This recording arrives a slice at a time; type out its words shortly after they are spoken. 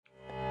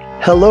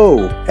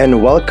Hello, and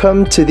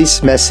welcome to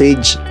this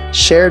message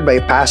shared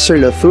by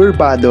Pastor Lathur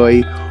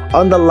Badoy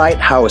on the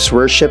Lighthouse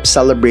Worship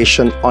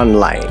Celebration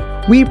Online.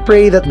 We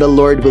pray that the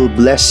Lord will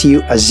bless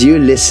you as you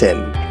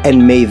listen,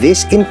 and may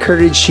this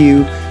encourage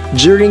you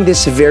during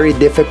this very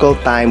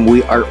difficult time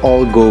we are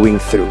all going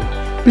through.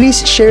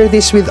 Please share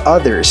this with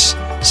others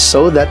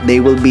so that they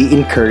will be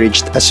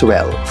encouraged as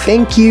well.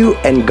 Thank you,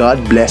 and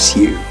God bless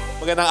you.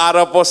 Magandang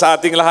araw po sa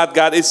ating lahat.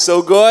 God is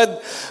so good.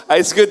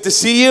 It's good to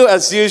see you.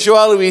 As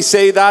usual, we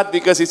say that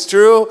because it's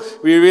true.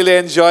 We really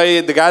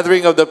enjoy the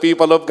gathering of the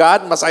people of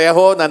God. Masaya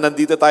ho na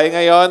nandito tayo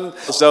ngayon.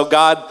 So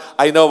God,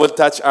 I know, will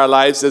touch our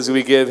lives as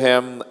we give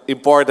Him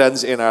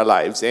importance in our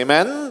lives.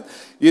 Amen?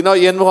 You know,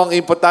 yan mo ang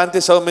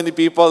importante. So many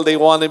people, they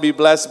want to be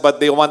blessed,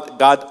 but they want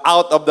God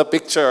out of the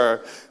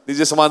picture. They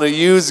just want to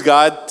use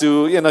God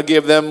to,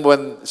 give them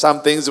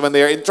some things when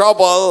they are in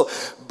trouble.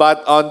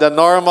 But on the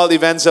normal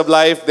events of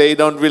life, they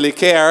don't really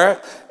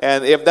care.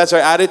 And if that's our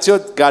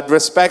attitude, God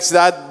respects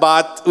that.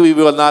 But we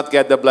will not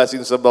get the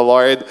blessings of the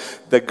Lord,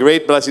 the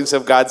great blessings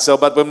of God.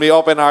 But when we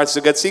open our hearts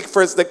to God, seek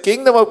first the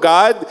kingdom of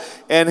God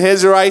and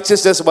His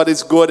righteousness, what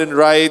is good and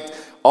right.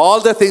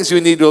 All the things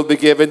we need will be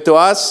given to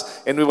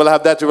us, and we will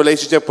have that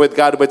relationship with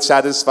God which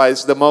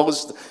satisfies the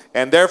most.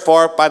 And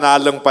therefore,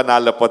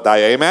 panalong-panalo po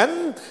tayo.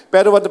 Amen?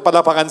 Pero wag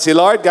palapakan si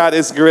Lord. God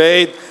is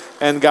great,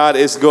 and God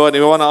is good.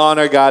 And we want to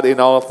honor God in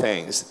all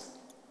things.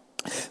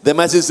 The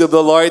message of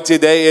the Lord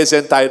today is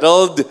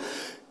entitled,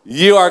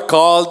 You Are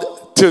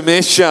Called to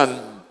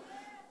Mission.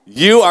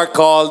 You are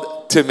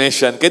called to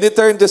mission. Can you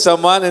turn to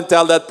someone and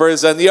tell that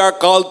person, You are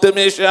called to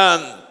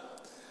mission?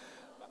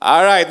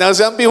 All right. Now,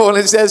 some people,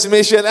 when it says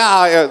mission,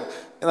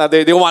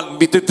 they want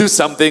me to do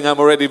something. I'm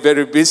already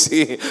very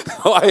busy.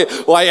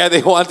 Why are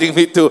they wanting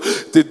me to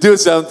do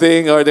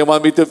something, or they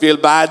want me to feel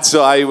bad,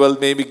 so I will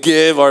maybe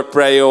give or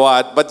pray or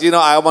what? But,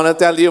 I want to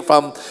tell you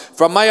from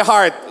my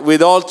heart,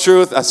 with all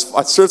truth, as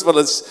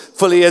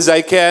fully as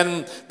I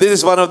can, this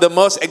is one of the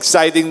most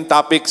exciting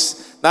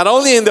topics, not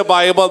only in the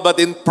Bible,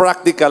 but in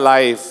practical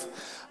life.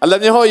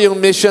 Alam niyo ho,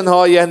 yung mission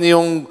ho, yan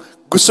yung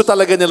gusto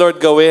talaga ni Lord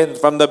gawin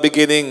from the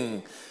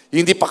beginning.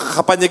 Hindi pa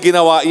niya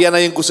ginawa, iyan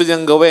na yung gusto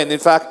niyang gawin. In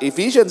fact,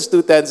 Ephesians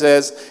 2:10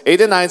 says,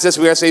 8 and 9 says,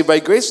 we are saved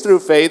by grace through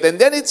faith. And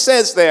then it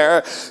says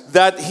there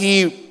that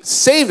He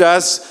saved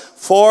us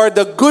for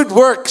the good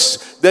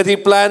works that He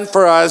planned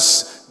for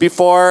us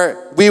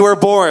before we were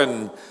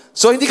born.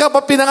 So hindi ka pa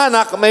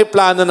pinanganak, may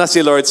plano na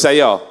si Lord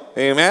sa'yo.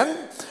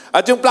 Amen?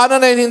 At yung plano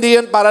na yun, hindi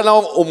yun para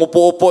lang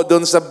umupo-upo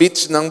doon sa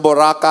beach ng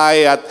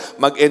Boracay at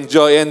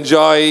mag-enjoy.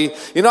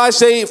 I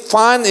say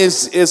fun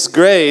is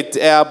great,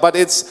 but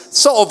it's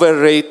so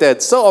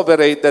overrated. So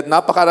overrated.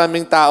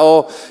 Napakaraming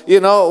tao.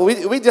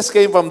 We just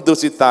came from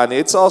Dusitani.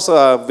 It's also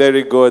a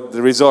very good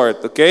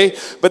resort, okay?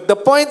 But the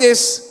point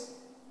is,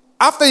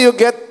 after you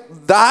get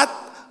that,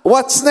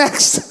 what's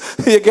next?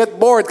 You get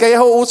bored.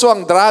 Kaya uso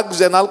ang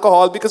drugs and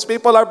alcohol because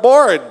people are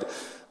bored.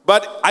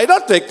 But I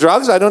don't take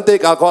drugs, I don't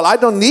take alcohol, I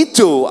don't need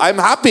to. I'm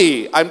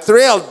happy, I'm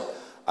thrilled.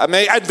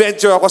 May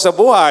adventure ako sa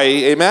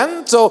buhay,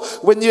 amen? So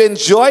when you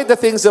enjoy the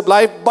things of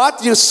life, but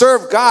you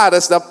serve God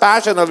as the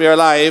passion of your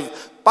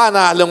life,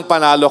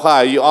 panalong-panalo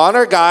ka. You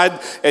honor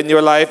God and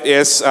your life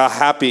is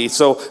happy.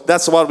 So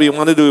that's what we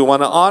want to do. We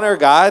want to honor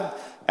God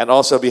and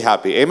also be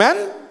happy.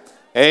 Amen?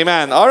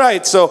 Amen. All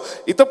right. So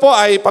ito po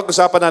ay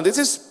pag-usapan natin. This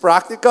is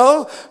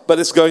practical, but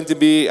it's going to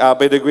be,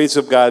 by the grace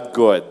of God,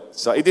 good.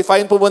 So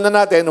i-define po muna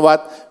natin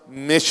what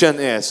mission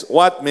is.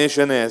 What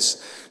mission is.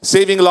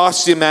 Saving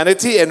lost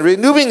humanity and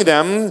renewing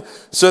them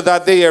so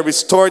that they are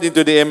restored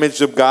into the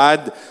image of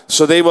God,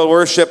 so they will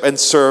worship and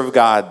serve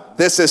God.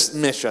 This is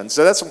mission.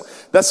 So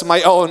that's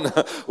my own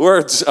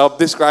words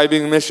of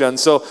describing mission.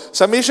 So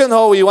sa mission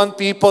ho, we want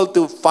people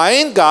to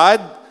find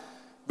God.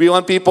 We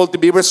want people to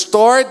be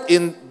restored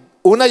in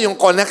una, yung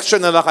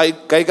connection nila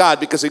kay God,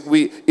 because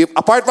if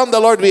apart from the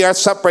Lord, we are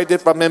separated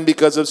from Him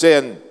because of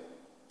sin.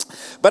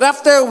 But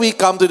after we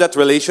come to that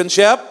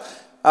relationship,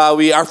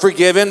 we are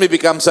forgiven, we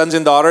become sons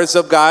and daughters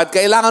of God,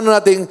 kailangan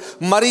nating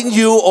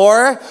ma-renew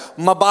or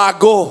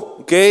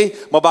mabago. Okay?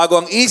 Mabago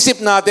ang isip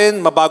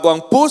natin, mabago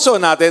ang puso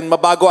natin,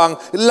 mabago ang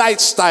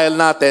lifestyle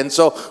natin.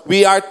 So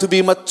we are to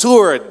be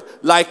matured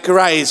like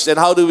Christ. And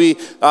how do we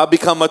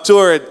become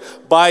matured?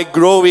 By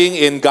growing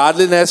in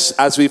godliness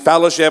as we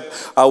fellowship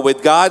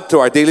with God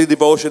through our daily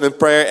devotion and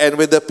prayer, and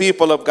with the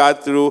people of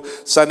God through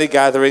Sunday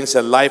gatherings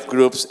and life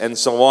groups and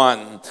so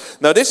on.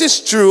 Now this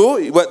is true,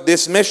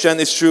 this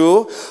mission is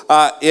true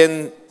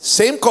in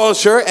same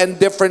culture and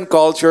different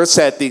culture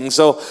settings.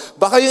 So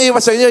baka yung iba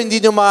sa inyo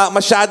hindi nyo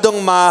masyadong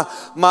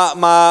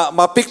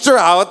ma-picture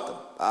out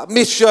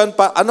mission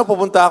pa,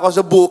 pupunta ako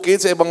sa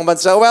bukid sa ibang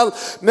bansa. Well,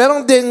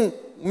 meron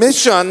ding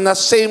mission na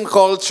same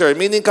culture,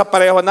 meaning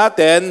kapareho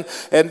natin,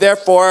 and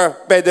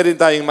therefore, pwede rin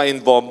tayong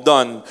ma-involve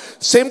doon.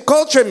 Same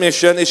culture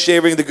mission is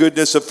sharing the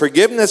goodness of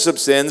forgiveness of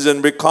sins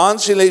and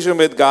reconciliation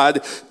with God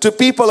to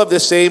people of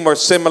the same or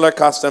similar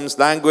customs,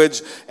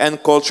 language,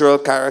 and cultural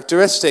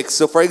characteristics.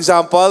 So for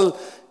example,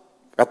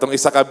 katong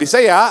isa ka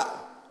Bisaya,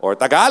 or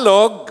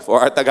Tagalog,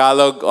 for our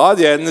Tagalog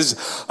audience,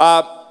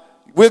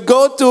 we'll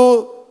go to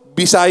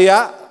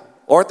Bisaya,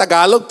 or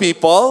Tagalog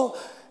people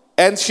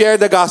and share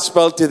the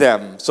gospel to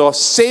them. So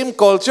same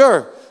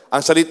culture.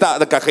 Ang salita,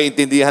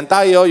 nagkakaintindihan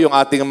tayo, yung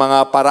ating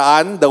mga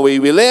paraan, the way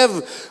we live,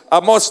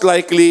 most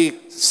likely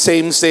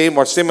same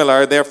or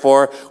similar,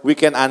 therefore we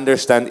can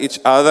understand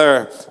each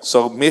other.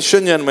 So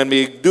mission yun when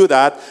we do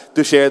that,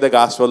 to share the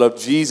gospel of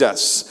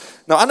Jesus.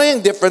 Now, ano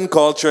yung different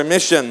culture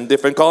mission?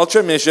 Different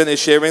culture mission is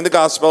sharing the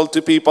gospel to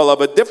people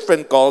of a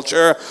different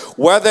culture,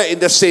 whether in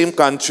the same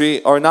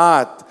country or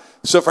not.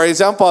 So for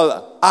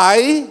example,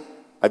 I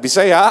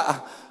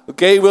Bisaya,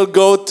 okay, will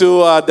go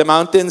to the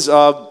mountains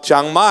of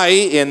Chiang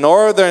Mai in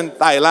northern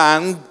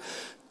Thailand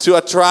to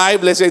a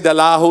tribe, let's say the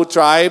Lahu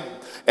tribe,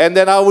 and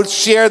then I will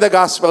share the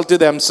gospel to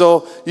them.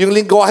 So, yung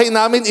lingwahe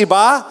namin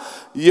iba,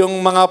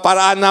 yung mga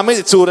paraan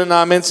namin, itsura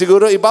namin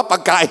siguro iba,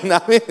 pagkain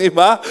namin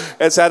iba,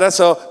 etc.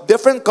 So,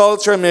 different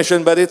culture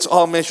mission, but it's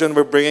all mission.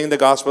 We're bringing the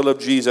gospel of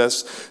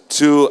Jesus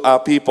to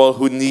people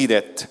who need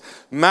it.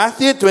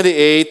 Matthew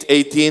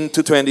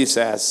 28:18-20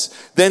 says,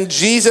 Then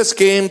Jesus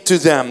came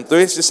to them, to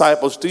his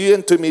disciples, to you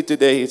and to me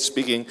today, he's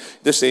speaking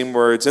the same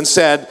words, and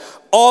said,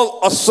 All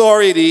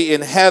authority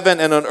in heaven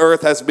and on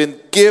earth has been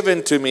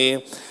given to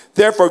me.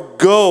 Therefore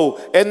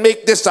go and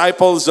make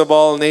disciples of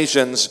all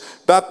nations,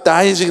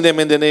 baptizing them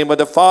in the name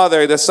of the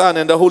Father, the Son,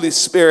 and the Holy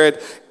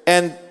Spirit,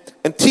 and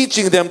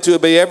teaching them to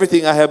obey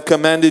everything I have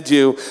commanded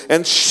you.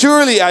 And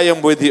surely I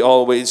am with you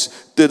always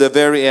to the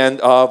very end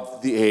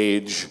of the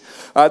age.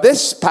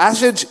 This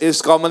passage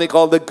is commonly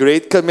called the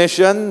Great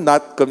Commission,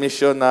 not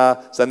commission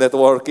sa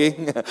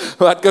networking,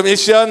 but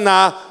commission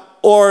na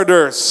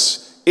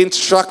orders,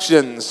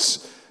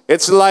 instructions.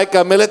 It's like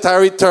a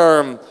military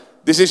term.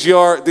 This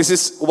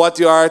is what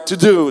you are to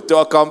do, to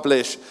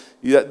accomplish.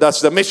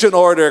 That's the mission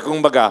order,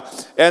 kumbaga.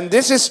 And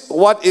this is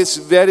what is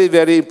very,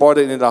 very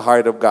important in the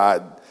heart of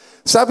God.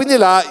 Sabi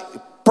nila,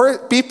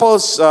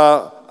 people's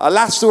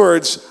last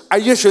words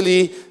are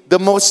usually the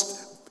most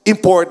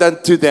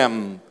important to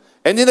them.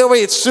 And in a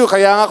way, it's true.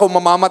 Kaya nga kung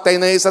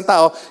mamamatay na isang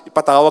tao,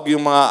 ipatawag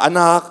yung mga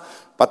anak,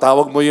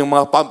 patawag mo yung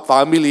mga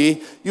family,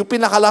 yung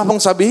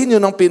pinakalamang sabihin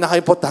yun ang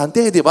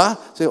pinaka-importante, di ba?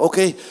 So,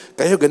 okay,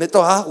 kayo ganito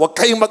ha, huwag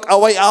kayong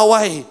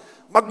mag-away-away.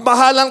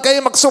 Magmahalan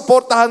kayo,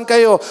 magsuportahan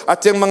kayo.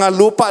 At yung mga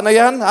lupa na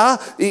yan,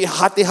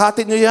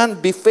 ihati-hati nyo yan.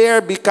 Be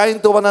fair, be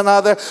kind to one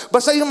another.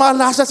 Basta yung mga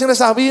lasa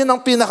sinasabi, yun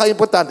ang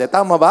pinaka-importante.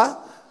 Tama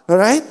ba?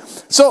 Alright?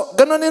 So,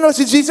 ganun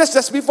si Jesus,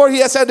 just before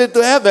he ascended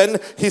to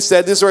heaven, he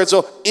said this word.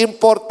 So,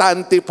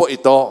 importante po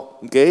ito.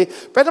 Okay?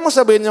 Pwede mo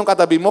sabihin yung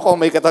katabi mo kung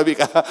may katabi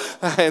ka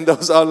and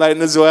those online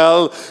as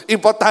well.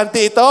 Importante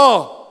ito.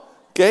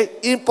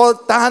 Okay?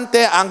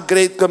 Importante ang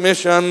Great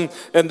Commission,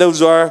 and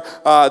those are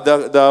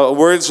the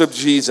words of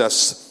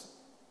Jesus.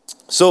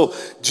 So,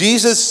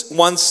 Jesus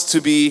wants to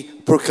be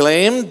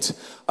proclaimed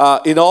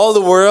in all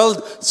the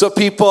world so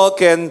people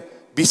can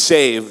be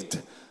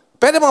saved.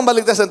 Pwede bang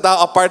baligtas ang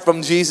tao apart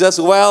from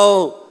Jesus?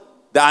 Well,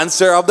 the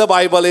answer of the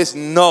Bible is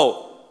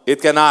no.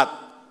 It cannot.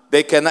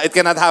 It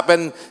cannot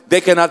happen.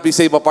 They cannot be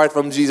saved apart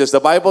from Jesus.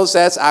 The Bible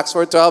says, Acts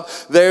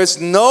 4:12, there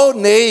is no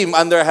name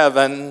under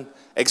heaven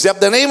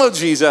except the name of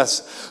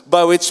Jesus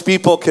by which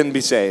people can be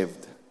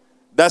saved.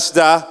 That's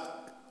the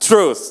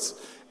truth.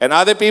 And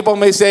other people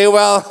may say,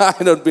 well, I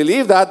don't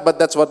believe that, but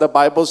that's what the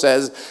Bible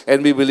says,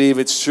 and we believe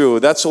it's true.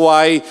 That's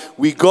why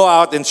we go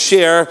out and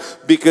share,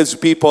 because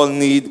people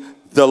need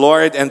the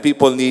Lord and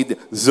people need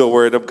the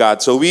Word of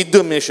God. So we do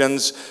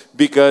missions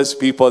because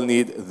people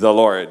need the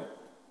Lord.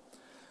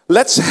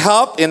 Let's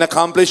help in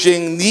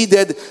accomplishing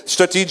needed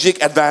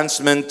strategic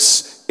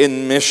advancements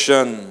in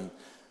mission.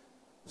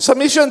 Sa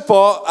mission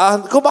po,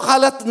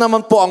 kumakalat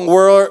naman po ang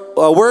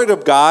Word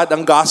of God,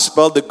 ang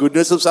Gospel, the good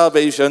news of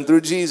salvation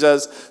through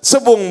Jesus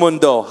sa buong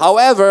mundo.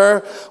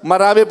 However,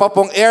 marami pa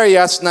pong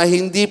areas na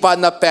hindi pa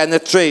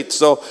na-penetrate.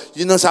 So,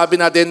 yun ang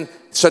sabi natin,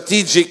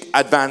 strategic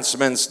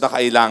advancements na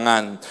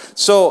kailangan.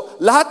 So,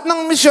 lahat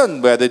ng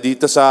mission, whether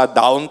dito sa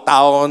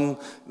downtown,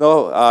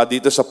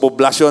 dito sa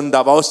poblasyon,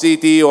 Davao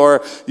City,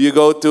 or you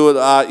go to,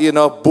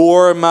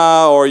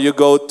 Burma, or you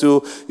go to,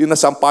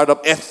 some part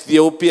of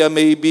Ethiopia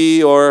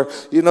maybe, or,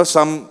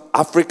 some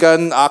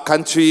African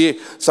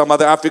country, some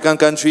other African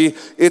country,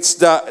 it's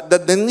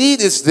the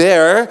need is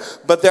there,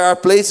 but there are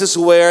places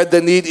where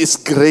the need is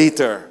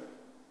greater.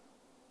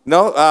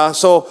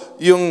 So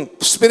yung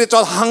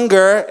spiritual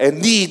hunger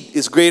and need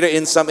is greater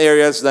in some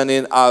areas than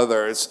in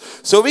others.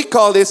 So we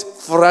call this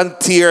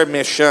frontier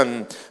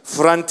mission.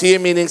 Frontier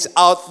means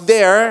out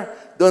there,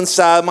 doon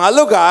sa mga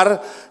lugar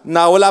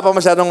na wala pa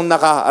masyadong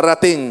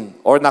nakarating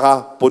or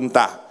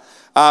nakapunta.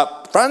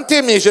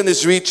 Frontier mission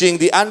is reaching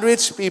the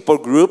unreached people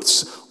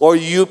groups, or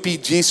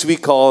UPGs we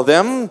call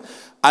them.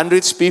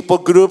 Unreached people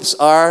groups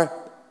are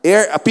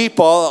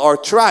people or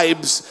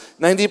tribes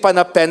na hindi pa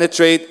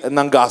na-penetrate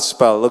ng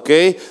gospel,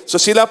 okay?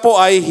 So sila po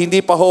ay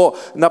hindi pa ho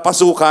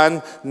napasukan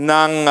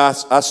ng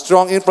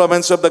strong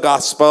influence of the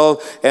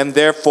gospel, and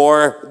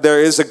therefore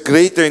there is a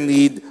greater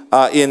need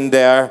in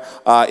their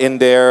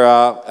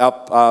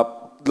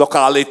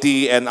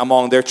locality and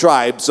among their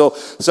tribes. So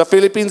sa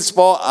Philippines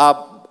po,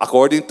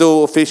 according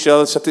to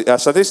official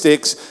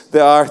statistics,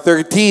 there are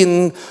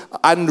 13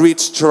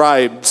 unreached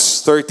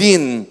tribes.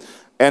 13.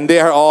 And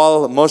they are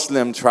all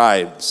Muslim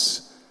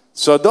tribes.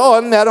 So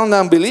doon, meron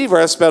ng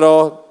believers,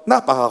 pero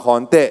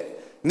napakakonti.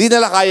 Hindi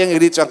nila kayang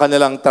i-reach ang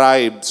kanilang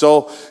tribe.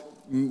 So,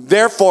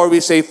 therefore, we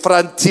say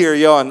frontier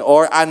yon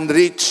or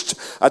unreached.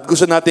 At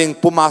gusto nating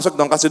pumasok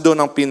doon kasi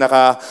doon ang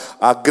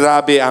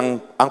pinaka-grabe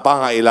ang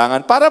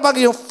pangailangan. Para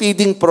bang yung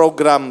feeding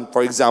program, for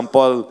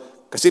example,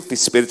 kasi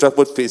spiritual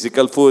food,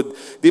 physical food.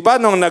 Di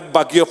ba nung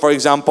nagbagyo, for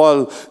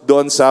example,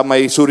 doon sa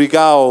may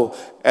Surigao,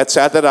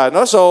 etc.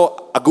 No?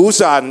 So,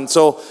 Agusan.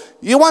 So,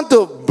 you want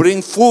to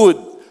bring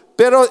food.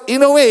 Pero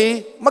in a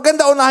way,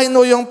 maganda unahin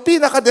mo yung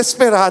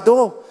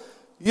pinaka-desperado.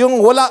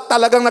 Yung wala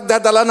talagang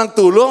nagdadala ng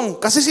tulong.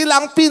 Kasi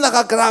sila ang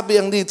pinaka-grabe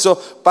ang need. So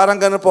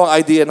parang ganun po ang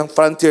idea ng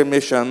Frontier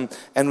Mission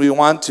and we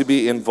want to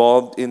be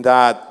involved in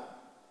that.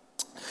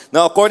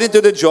 Now, according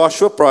to the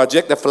Joshua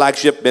Project, the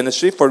flagship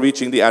ministry for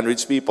reaching the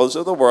unreached peoples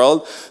of the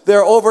world,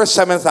 there are over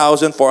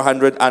 7,400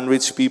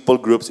 unreached people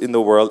groups in the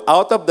world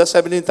out of the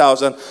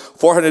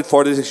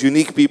 17,446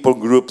 unique people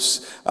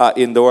groups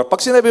in the world.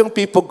 Pag sinabi yung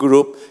people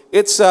group,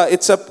 these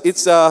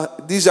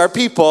are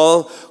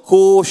people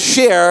who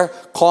share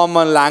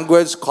common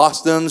language,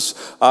 customs,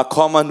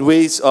 common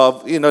ways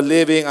of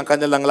living. Ang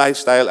kanilang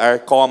lifestyle are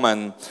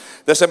common.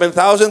 The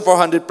 7,400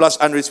 plus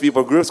unreached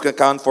people groups can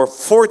account for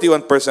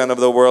 41%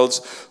 of the world's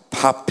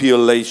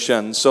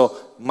population. So,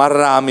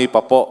 marami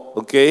pa po.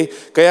 Okay?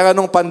 Kaya nga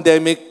nung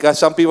pandemic,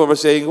 some people were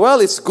saying, well,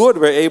 it's good.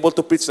 We're able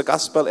to preach the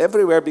gospel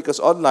everywhere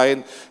because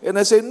online. And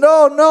I say,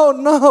 no.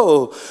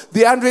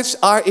 The unreached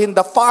are in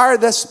the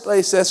farthest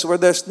places where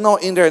there's no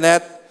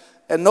internet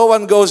and no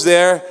one goes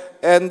there.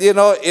 And,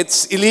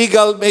 it's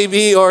illegal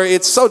maybe or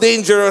it's so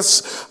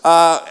dangerous,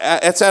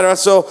 etc.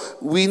 So,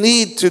 we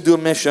need to do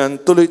mission.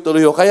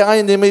 Tuloy-tuloy. Kaya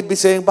ngayon, they may be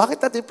saying, bakit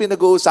natin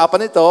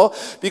pinag-uusapan ito?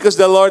 Because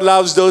the Lord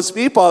loves those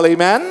people.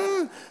 Amen?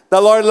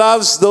 The Lord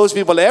loves those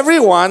people.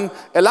 Everyone,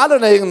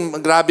 lalo na yung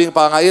grabing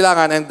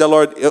pangailangan, and the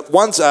Lord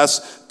wants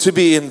us to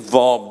be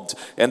involved.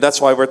 And that's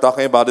why we're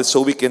talking about it,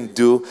 so we can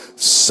do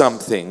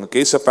something.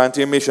 Okay, so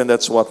Frontier Mission,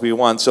 that's what we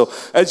want. So,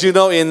 as you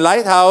know, in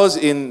Lighthouse,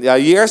 in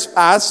years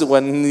past,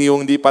 when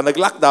yung di pa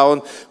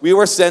nag-lockdown, we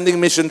were sending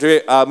mission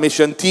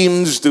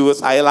teams to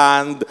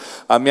Thailand,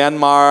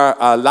 Myanmar,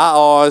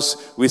 Laos.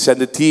 We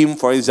sent a team,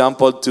 for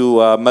example,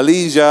 to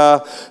Malaysia,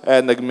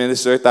 and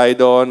nag-minister tayo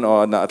doon.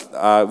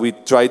 We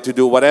try to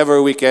do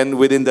whatever we can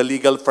within the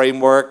legal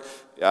framework.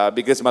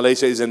 Because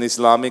Malaysia is an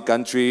Islamic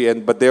country,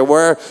 but there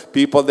were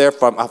people there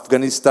from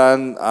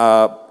Afghanistan,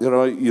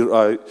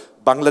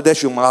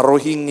 Bangladesh, yung mga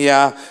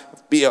Rohingya,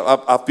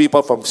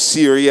 people from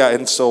Syria,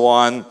 and so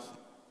on.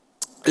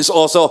 It's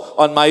also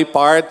on my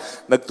part,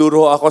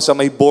 nagturo ako sa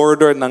may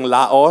border ng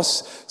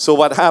Laos. So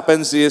what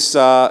happens is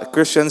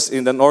Christians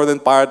in the northern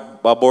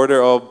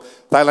border of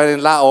Thailand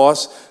and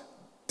Laos,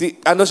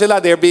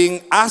 they're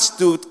being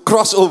asked to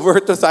cross over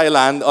to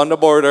Thailand on the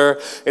border,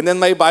 and then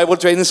my Bible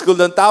training school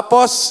doon.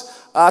 Tapos,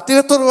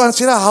 tinuturuan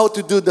sila how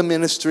to do the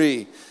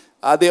ministry.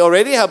 They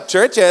already have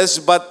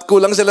churches, but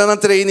kulang sila ng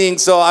training.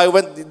 So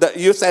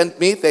you sent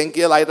me, thank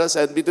you, Lyra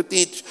sent me to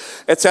teach,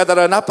 etc.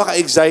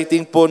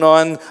 Napaka-exciting po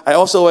noon. I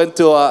also went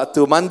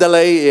to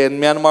Mandalay in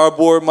Myanmar,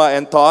 Burma,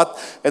 and taught.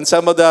 And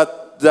some of the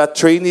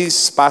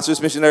trainees,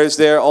 pastors, missionaries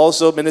there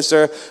also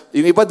minister.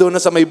 Yung iba doon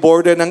na sa may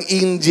border ng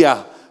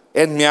India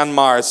and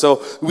Myanmar.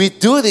 So we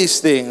do these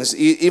things.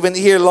 Even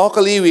here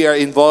locally, we are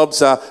involved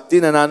sa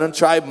Tinananon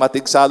tribe,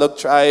 Matigsalog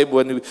tribe.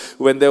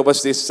 When there was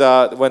this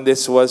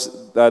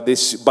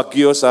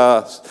bagyo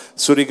sa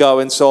Surigao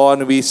and so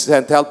on, we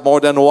sent help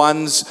more than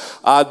once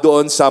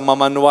doon sa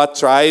Mamanwa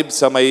tribe,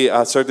 sa may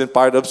certain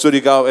part of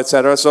Surigao,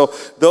 etc. So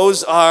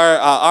those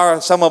are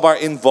some of our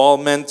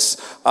involvements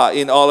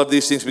in all of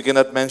these things. We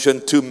cannot mention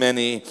too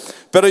many.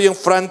 Pero yung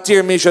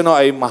Frontier Mission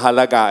ay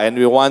mahalaga, and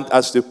we want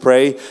us to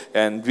pray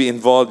and be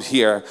involved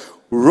here.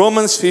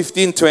 Romans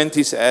 15:20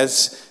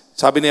 says,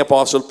 sabi ni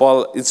Apostle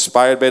Paul,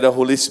 inspired by the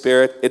Holy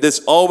Spirit, it has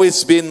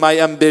always been my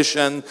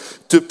ambition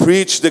to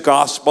preach the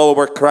gospel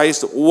where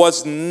Christ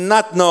was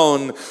not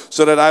known,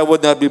 so that I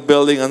would not be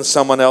building on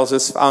someone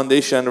else's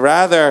foundation.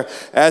 Rather,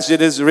 as it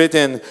is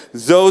written,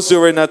 those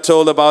who were not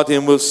told about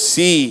him will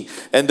see,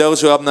 and those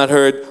who have not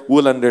heard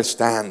will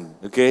understand.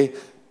 Okay?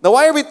 Now,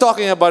 why are we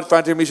talking about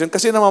Frontier Mission?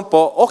 Kasi naman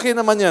po, okay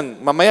naman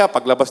yan. Mamaya,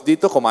 paglabas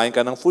dito, kumain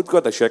ka ng food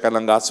court, share ka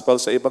ng gospel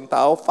sa ibang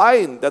tao,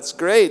 fine, that's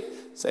great.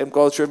 Same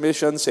culture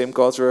mission, same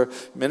culture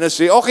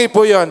ministry. Okay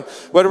po yun.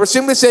 What we're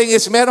simply saying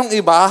is, merong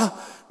iba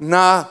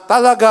na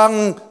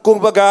talagang,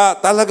 kumbaga,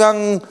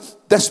 talagang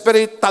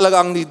desperate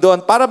talagang need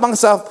doon. Para bang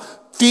sa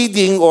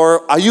feeding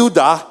or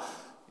ayuda,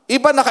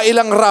 iba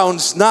nakailang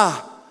rounds na.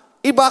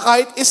 Iba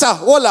kahit isa,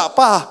 wala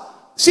pa.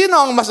 Sino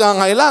ang mas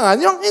nangangailangan?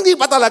 Yung hindi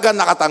pa talaga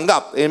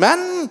nakatanggap.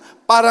 Amen?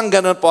 Parang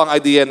ganun po ang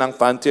idea ng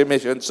Frontier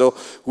Mission. So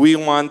we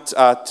want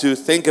to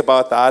think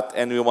about that,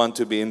 and we want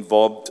to be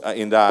involved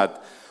in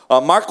that.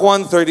 Mark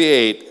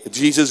 1:38,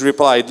 Jesus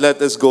replied, let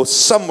us go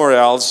somewhere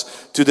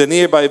else to the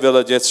nearby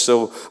villages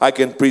so I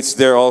can preach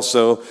there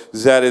also.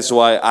 That is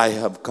why I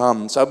have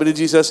come. Sabi ni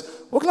Jesus,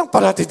 Huwag lang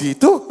parati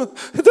dito.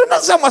 Doon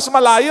lang sa mas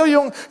malayo,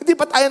 yung hindi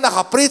pa tayo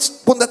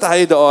nakapreach, punta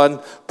tayo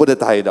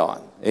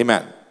doon.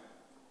 Amen.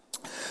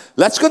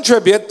 Let's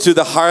contribute to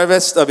the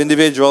harvest of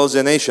individuals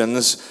and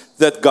nations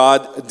that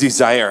God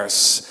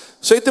desires.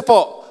 So ito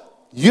po,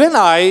 you and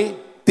I,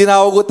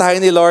 tinawag tayo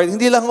ni Lord,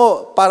 hindi lang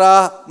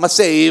para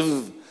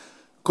ma-save,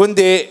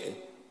 kundi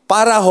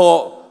para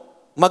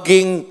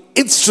maging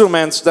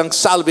instruments ng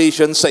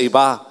salvation sa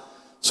iba.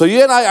 So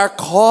you and I are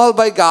called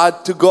by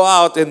God to go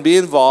out and be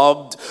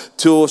involved,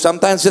 to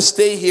sometimes just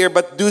stay here,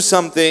 but do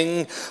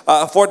something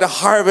for the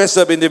harvest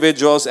of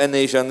individuals and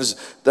nations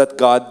that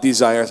God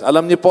desires.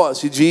 Alam niyo po,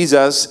 si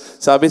Jesus,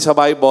 sabi sa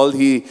Bible,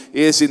 He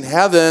is in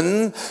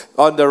heaven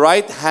on the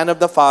right hand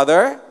of the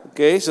Father.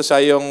 Okay, so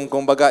siya yung,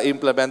 kumbaga,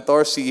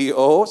 implementor,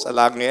 CEO sa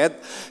langit.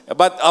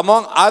 But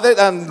among other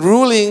than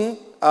ruling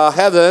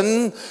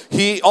heaven,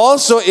 He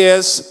also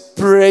is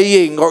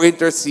praying or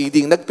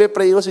interceding.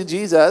 Nagpe-pray si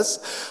Jesus,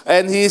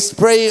 and He's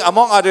praying,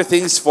 among other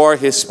things, for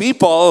His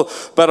people,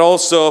 but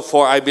also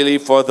for, I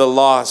believe, for the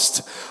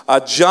lost.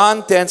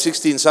 John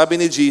 10:16, sabi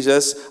ni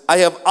Jesus,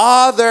 I have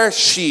other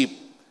sheep.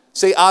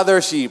 Say,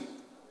 other sheep.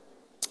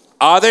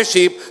 Other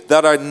sheep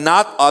that are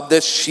not of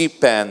the sheep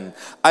pen.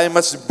 I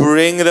must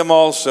bring them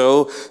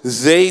also.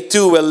 They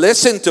too will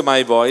listen to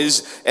my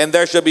voice, and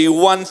there shall be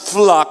one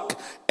flock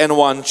and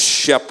one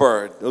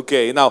shepherd.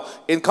 Okay, now,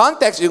 in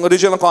context, yung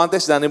original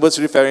context, then it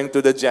was referring to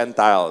the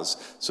Gentiles.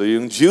 So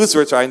yung Jews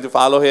were trying to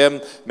follow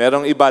Him,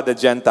 merong iba, the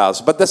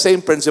Gentiles. But the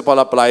same principle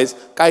applies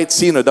kahit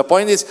sino. The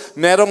point is,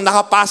 merong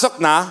nakapasok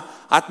na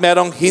at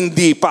merong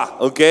hindi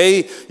pa.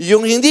 Okay?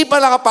 Yung hindi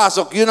pa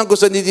nakapasok, yun ang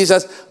gusto ni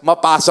Jesus,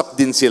 mapasok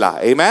din sila.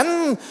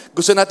 Amen?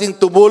 Gusto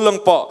nating tumulong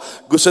po.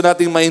 Gusto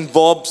nating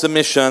ma-involve sa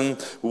mission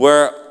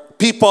where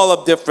people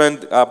of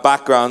different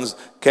backgrounds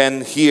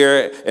can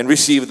hear and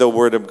receive the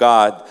Word of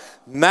God.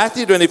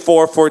 Matthew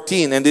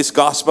 24:14, and this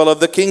gospel of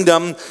the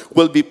kingdom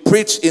will be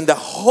preached in the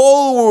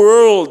whole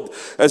world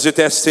as a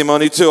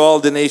testimony to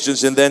all the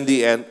nations, and then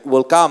the end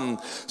will come.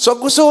 So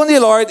gusto ni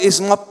Lord is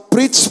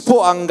ma-preach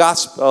po ang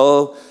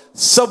gospel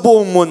sa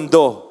buong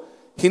mundo.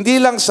 Hindi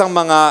lang sa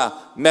mga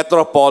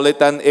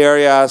metropolitan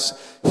areas,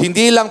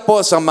 hindi lang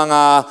po sa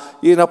mga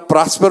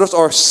prosperous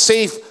or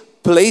safe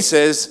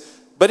places,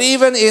 but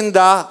even in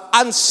the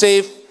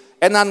unsafe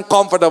and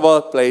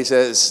uncomfortable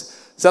places.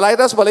 So like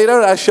us, but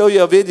later I'll show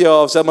you a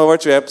video of some of our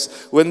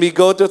trips. When we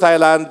go to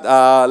Thailand,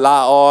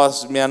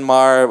 Laos,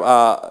 Myanmar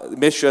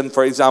mission,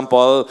 for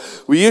example,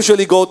 we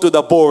usually go to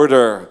the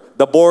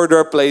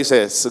border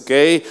places,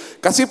 okay?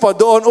 Kasi po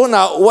doon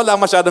wala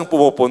masyadong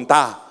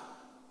pumupunta.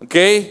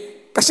 Okay?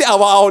 Kasi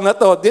awa-awa na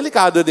to,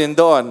 delikado din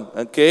doon,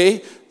 okay?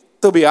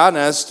 To be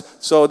honest,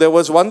 so there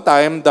was one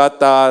time that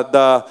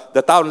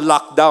the town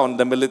locked down,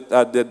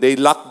 they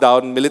locked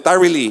down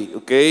militarily,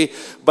 okay?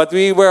 But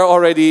we were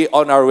already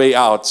on our way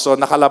out. So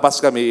nakalabas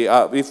kami.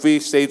 If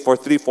we stayed for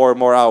 3-4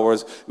 more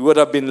hours, we would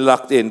have been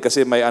locked in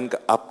kasi may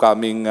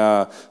upcoming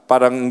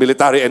parang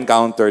military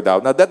encounter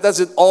daw. Now that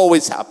doesn't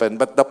always happen,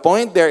 but the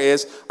point there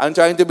is, I'm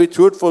trying to be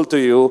truthful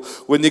to you.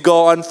 When you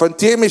go on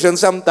frontier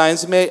mission,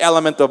 sometimes may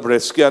element of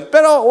risk yan.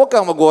 Pero huwag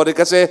kang mag-worry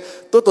kasi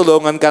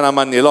tutulungan ka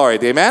naman ni Lord.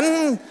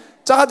 Amen?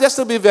 Tsaka just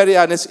to be very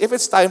honest, if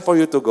it's time for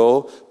you to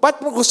go, ba't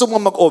mo gusto mo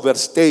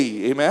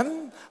mag-overstay?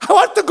 Amen? I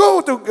want to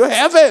go to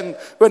heaven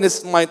when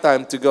it's my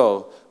time to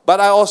go. But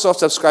I also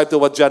subscribe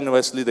to what John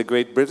Wesley, the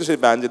great British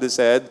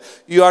evangelist, said,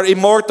 you are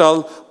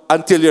immortal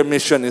until your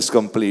mission is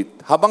complete.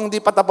 Habang di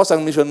pa tapos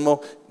ang mission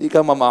mo, di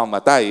ka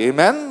mamamatay.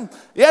 Amen?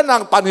 Yan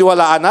ang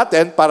paniwalaan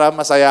natin para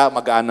masaya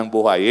magaan ng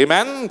buhay.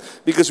 Amen?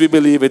 Because we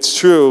believe it's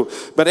true.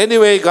 But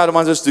anyway, God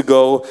wants us to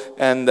go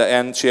and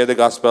share the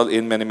gospel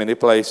in many, many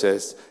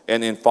places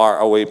and in far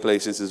away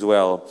places as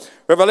well.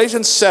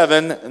 Revelation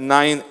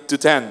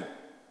 7:9-10.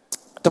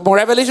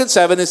 Revelation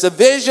 7 is a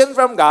vision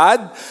from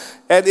God,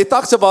 and it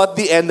talks about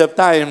the end of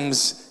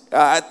times.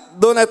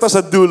 Doon ito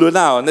sa dulo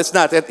now. And it's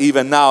not yet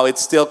even now.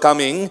 It's still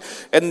coming.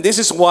 And this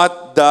is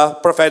what the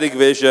prophetic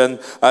vision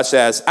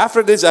says.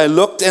 After this, I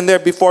looked, and there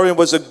before me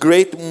was a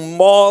great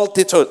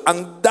multitude.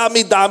 Ang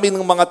dami-dami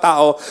ng mga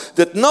tao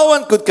that no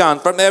one could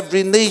count, from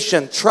every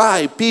nation,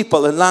 tribe,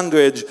 people, and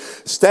language,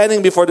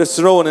 standing before the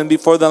throne and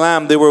before the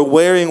Lamb. They were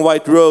wearing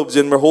white robes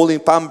and were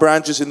holding palm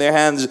branches in their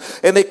hands.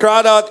 And they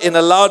cried out in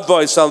a loud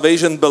voice,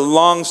 salvation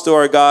belongs to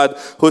our God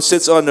who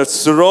sits on the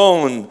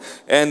throne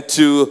and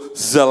to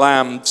the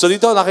Lamb. So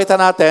dito nakita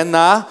natin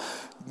na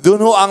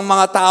doon ang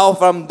mga tao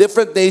from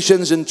different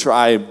nations and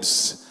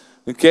tribes.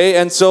 Okay?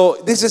 And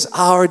so this is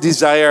our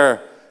desire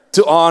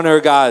to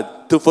honor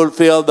God, to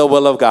fulfill the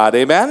will of God.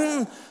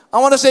 Amen? I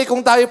want to say,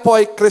 kung tayo po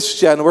ay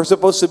Christian, we're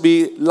supposed to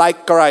be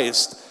like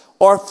Christ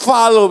or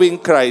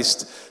following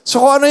Christ.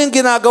 So kung ano yung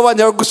ginagawa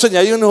niya o gusto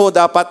niya, yun ho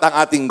dapat ang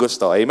ating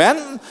gusto.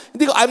 Amen?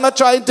 I'm not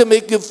trying to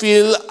make you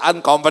feel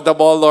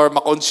uncomfortable or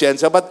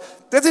makonsensya, but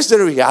that is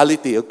the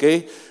reality,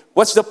 okay?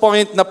 What's the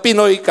point na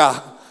Pinoy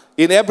ka?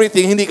 In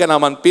everything, hindi ka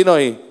naman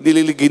Pinoy.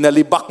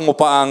 Ginalibak mo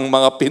pa ang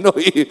mga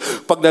Pinoy.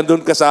 Pag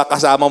nandun ka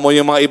kasama mo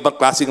yung mga ibang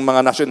klaseng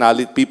mga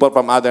nationality, people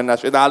from other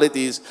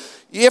nationalities,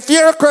 If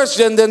you're a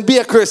Christian, then be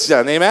a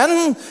Christian.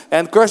 Amen?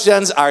 And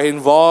Christians are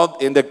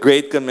involved in the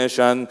Great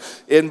Commission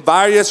in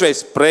various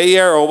ways,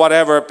 prayer or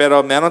whatever,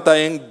 pero meron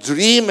tayong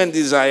dream and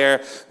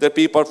desire that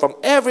people from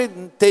every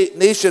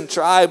nation,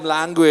 tribe,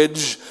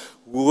 language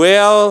they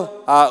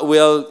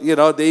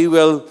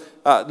will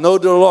know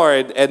the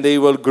Lord and they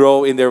will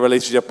grow in their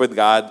relationship with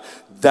God.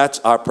 That's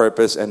our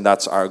purpose and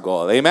that's our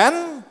goal.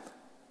 Amen?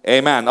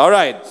 Amen. All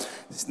right.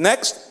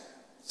 Next,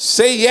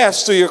 say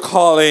yes to your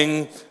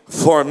calling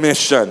for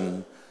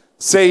mission.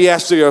 Say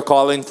yes to your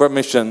calling for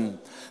mission.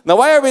 Now,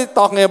 why are we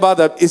talking about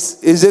that?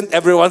 Isn't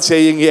everyone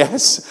saying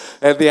yes?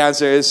 And the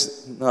answer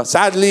is no.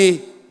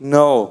 Sadly,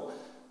 no.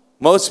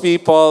 Most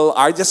people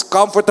are just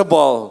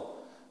comfortable.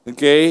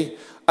 Okay?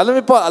 Alam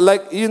mo po,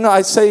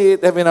 I say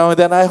it every now and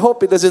then. I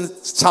hope it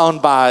doesn't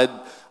sound bad.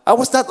 I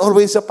was not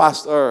always a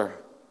pastor.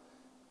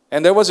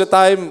 And there was a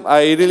time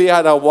I really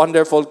had a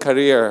wonderful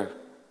career.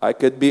 I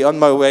could be on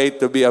my way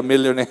to be a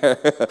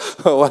millionaire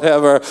or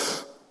whatever.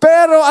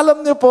 Pero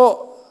alam niyo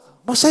po,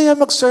 masaya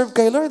mag-serve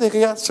kay Lord.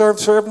 Kaya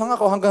serve lang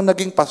ako hanggang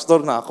naging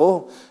pastor na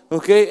ako.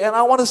 Okay? And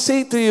I want to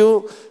say to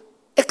you,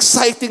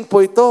 exciting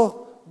po ito.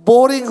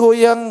 Boring ho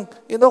yung,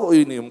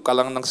 inom ka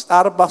lang ng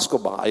Starbucks,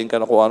 kumakain ka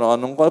na kung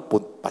ano-anong,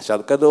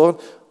 pasyal ka doon.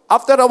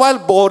 After a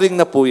while, boring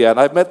na po yan.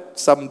 I've met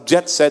some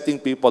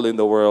jet-setting people in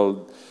the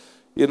world.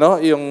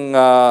 Yung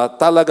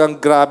talagang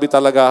grabe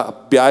talaga.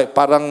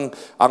 Parang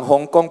ang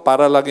Hong Kong,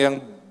 para lang yung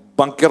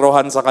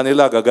bangkirohan sa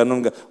kanila.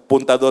 Gaganong,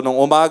 punta doon ng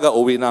umaga,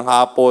 uwi ng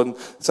hapon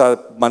sa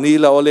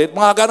Manila ulit.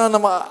 Mga ganon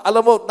na,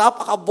 alam mo,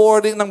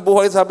 napaka-boring ng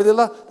buhay. Sabi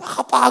nila,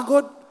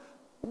 nakapagod.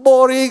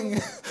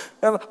 Boring.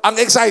 Ang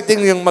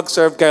exciting yung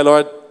mag-serve kay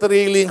Lord.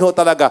 Thrilling ho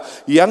talaga.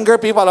 Younger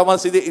people, I want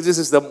to say this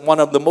is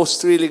one of the most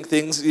thrilling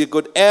things you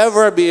could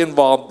ever be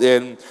involved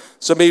in.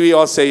 So maybe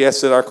I'll say yes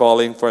to our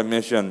calling for a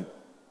mission.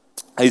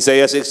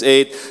 Isaiah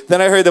 6:8.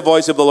 Then I heard the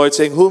voice of the Lord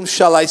saying, "Whom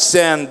shall I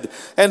send?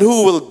 And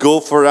who will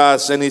go for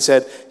us?" And He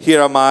said,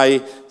 "Here am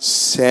I,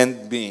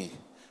 send me."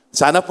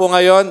 Sana po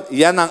ngayon,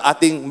 yan ang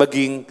ating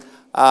maging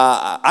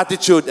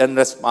attitude and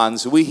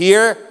response. We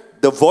hear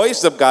the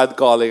voice of God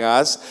calling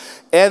us,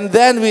 and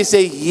then we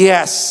say,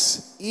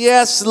 "Yes.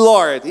 Yes,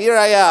 Lord. Here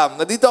I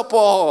am. Nandito po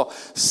ako.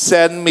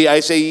 Send me."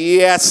 I say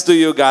yes to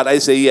you, God. I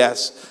say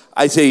yes.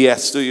 I say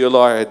yes to you,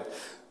 Lord.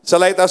 So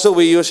Lighthouse,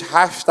 we use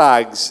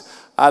hashtags.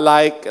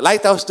 Like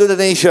Lighthouse to the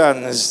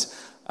Nations.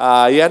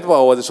 Yan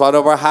po, it's one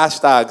of our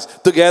hashtags.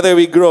 Together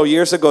we grow.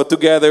 Years ago,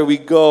 together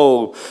we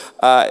go.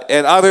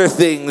 And other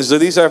things. So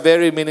these are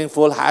very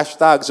meaningful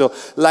hashtags. So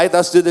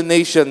Lighthouse to the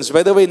Nations.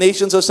 By the way,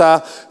 nations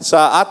sa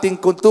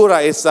ating kultura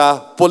is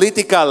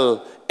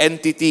political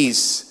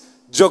entities,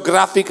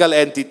 geographical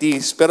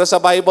entities. Pero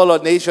sa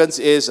Bible, nations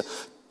is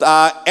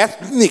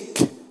ethnic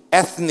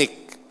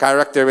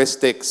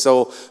characteristics.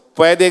 So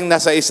pwedeng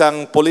nasa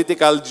isang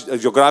political,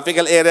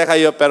 geographical area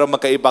kayo, pero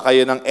magkaiba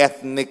kayo ng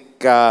ethnic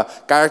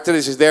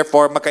characteristics.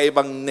 Therefore,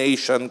 magkaibang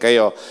nation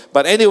kayo.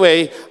 But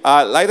anyway,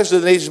 Lighthouse to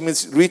the Nations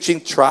means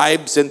reaching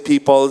tribes and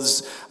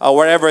peoples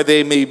wherever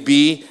they may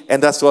be. And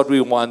that's what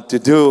we want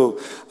to do.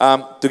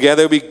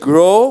 Together we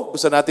grow.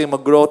 Gusto natin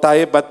mag-grow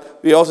tayo.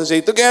 But we also say,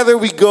 together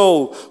we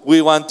go.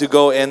 We want to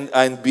go and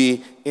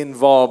be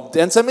involved.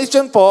 And sa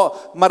mission po,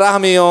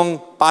 marami yung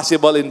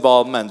possible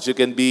involvements. You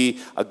can be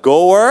a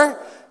goer,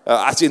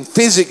 as in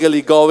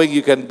physically going.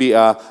 You can be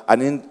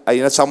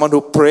someone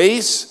who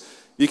prays.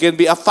 You can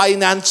be a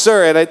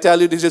financer. And I tell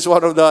you, this is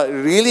one of the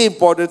really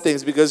important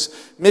things because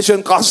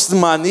mission costs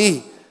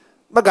money.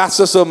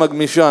 Magastos o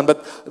mag-mission.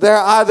 But there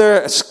are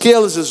other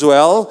skills as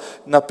well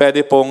na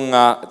pwede pong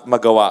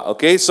magawa.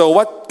 Okay? So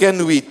what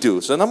can we do?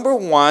 So number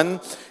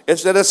one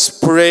is let us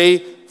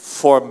pray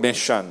for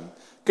mission.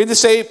 Can you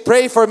say,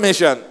 pray for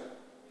mission?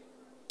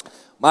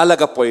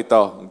 Mahalaga po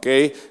ito,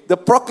 okay? The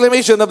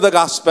proclamation of the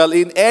gospel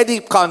in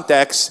any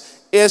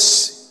context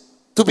is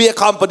to be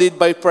accompanied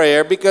by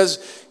prayer because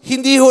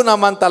hindi ho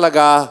naman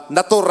talaga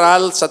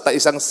natural sa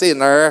isang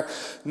sinner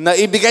na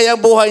ibigay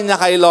ang buhay niya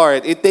kay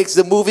Lord. It takes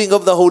the moving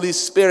of the Holy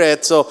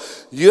Spirit. So,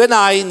 you and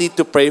I need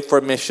to pray for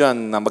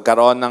mission na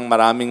magkaroon ng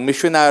maraming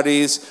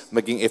missionaries,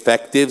 maging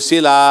effective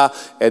sila,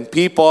 and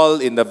people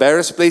in the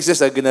various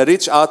places that are gonna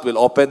reach out will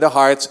open their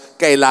hearts.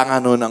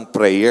 Kailangan ho ng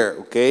prayer,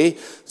 okay?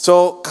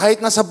 So, kahit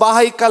nasa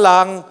bahay ka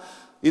lang,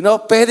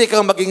 pwede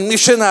kang maging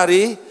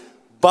missionary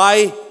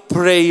by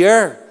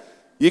prayer.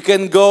 You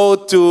can go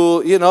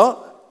to,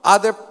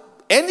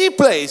 any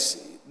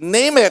place.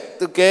 Name it,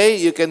 okay?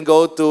 You can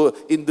go to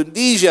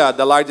Indonesia,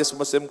 the largest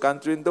Muslim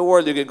country in the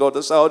world. You can go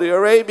to Saudi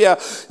Arabia.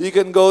 You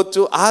can go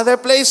to other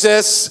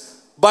places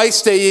by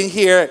staying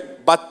here,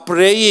 but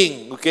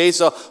praying, okay?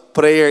 So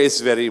prayer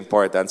is very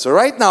important. So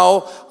right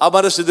now, I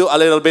want us to do a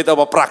little bit of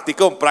a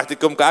practicum.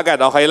 Practicum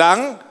kaagad, okay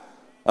lang?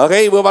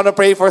 Okay, we want to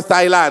pray for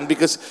Thailand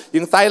because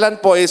yung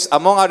Thailand po is,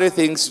 among other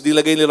things,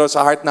 dilagay nila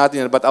sa heart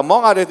natin, but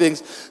among other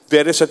things,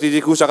 very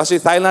strategic siya kasi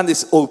Thailand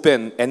is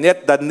open and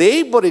yet the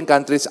neighboring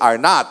countries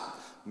are not.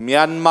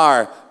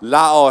 Myanmar,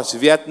 Laos,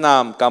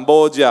 Vietnam,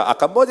 Cambodia.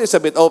 Cambodia is a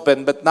bit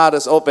open but not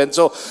as open.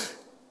 So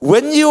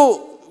when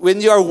you when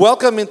you are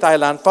welcome in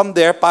Thailand, from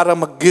there, para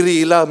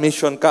mag-guerrilla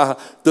mission ka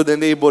to the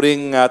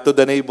neighboring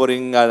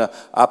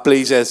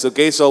places.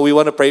 Okay, so we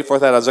want to pray for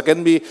Thailand. So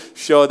can we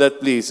show that,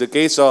 please?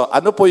 Okay, so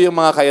ano po yung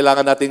mga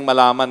kailangan nating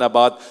malaman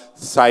about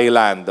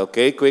Thailand?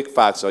 Okay, quick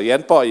facts. So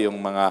yan po yung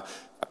mga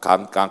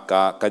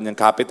kanyang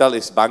capital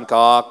is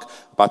Bangkok.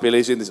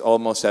 Population is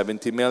almost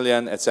 70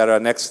 million, etc.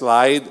 Next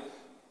slide.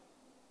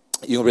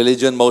 Yung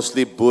religion,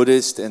 mostly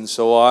Buddhist and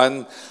so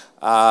on.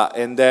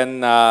 And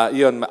then,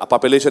 yun, a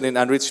population in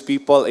unreached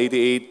people,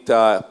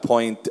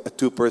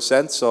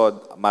 88.2%. So,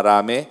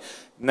 marami.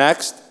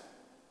 Next.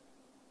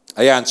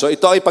 Ayan, so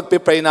ito ay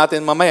pagpipray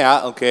natin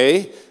mamaya,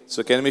 okay?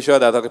 So can we show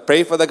that? Okay,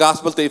 pray for the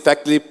gospel to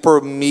effectively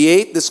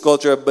permeate this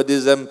culture of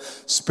Buddhism,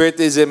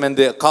 Spiritism, and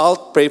the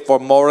occult. Pray for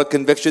moral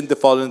conviction to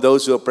fall on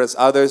those who oppress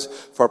others,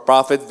 for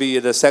profit via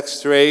the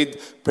sex trade.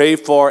 Pray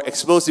for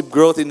explosive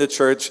growth in the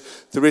church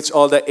to reach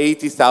all the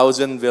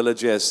 80,000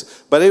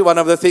 villages. But one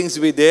of the things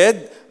we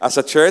did as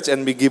a church,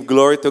 and we give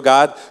glory to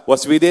God,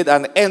 was we did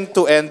an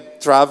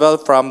end-to-end travel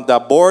from the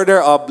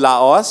border of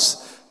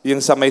Laos, yung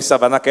sa may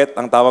Sabanaket,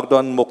 ang tawag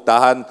doon,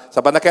 Mukdahan.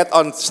 Sabanaket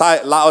on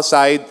Laos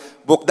side,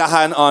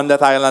 Mukdahan on the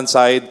Thailand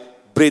side,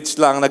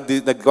 bridge lang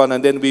nagkon,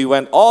 and then we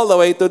went all the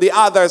way to the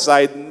other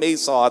side,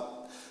 Mesot.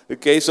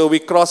 Okay, so we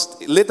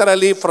crossed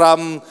literally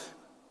from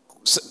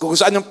kung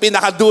saan yung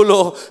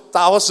pinakadulo,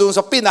 tapos doon sa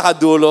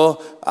pinakadulo,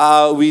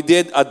 we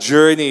did a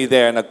journey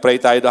there.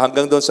 Nagpray tayo doon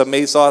hanggang doon sa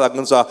Mesot,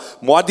 hanggang sa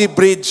Muadi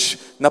Bridge,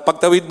 na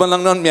pagtawid mo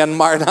lang noon,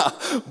 Myanmar na,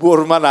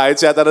 Burma na,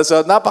 etc. So,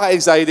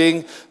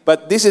 napaka-exciting.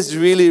 But this is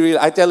really, really,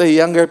 I tell you,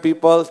 younger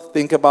people,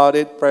 think about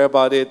it, pray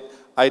about it.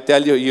 I tell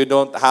you, you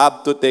don't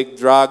have to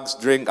take drugs,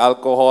 drink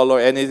alcohol,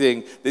 or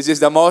anything. This is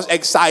the most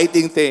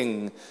exciting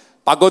thing.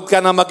 Pagod ka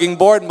na maging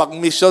bored,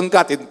 mag-mission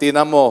ka,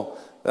 tintina mo.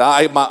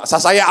 Ay,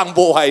 sasaya ang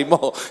buhay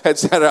mo,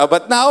 etc.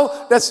 But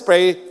now, let's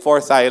pray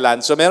for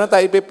Thailand. So meron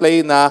tayo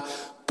i-play na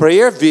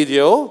prayer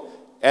video.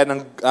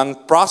 And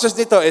ang process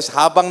nito is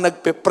habang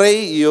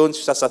nagpe-pray yun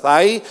sa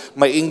Thai,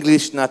 may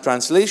English na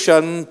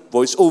translation,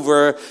 voice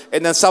over,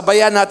 and then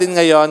sabayan natin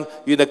ngayon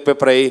yung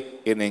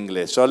nagpe-pray in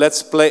English. So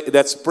let's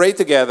pray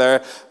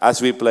together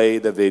as we play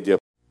the video.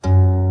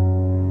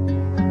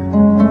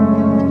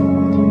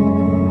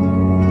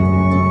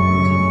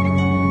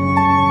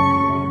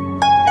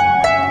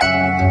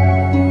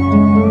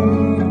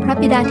 พระ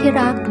บิดาที่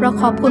รักเรา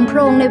ขอบคุณพร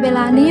ะองค์ในเวล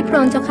านี้พระ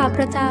องค์เจ้าข้าพ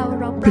ระเจ้า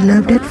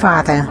Beloved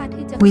Father,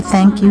 we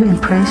thank you and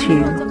praise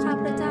you.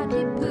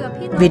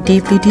 We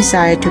deeply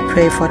desire to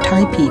pray for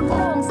Thai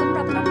people.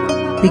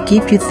 We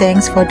give you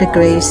thanks for the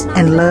grace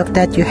and love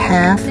that you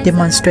have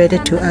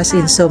demonstrated to us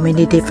in so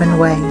many different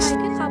ways.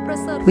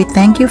 We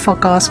thank you for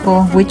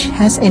gospel which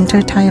has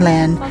entered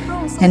Thailand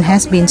and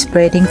has been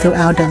spreading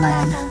throughout the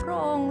land.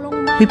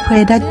 We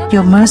pray that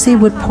your mercy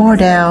would pour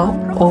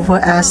down over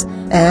us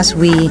as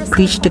we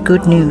preach the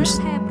good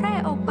news.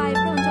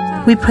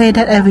 We pray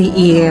that every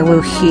ear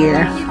will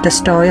hear the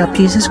story of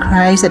Jesus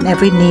Christ and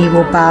every knee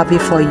will bow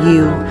before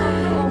you,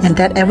 and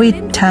that every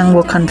tongue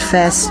will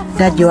confess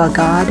that you are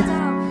God.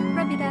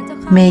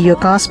 May your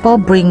gospel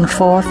bring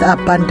forth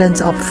abundance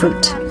of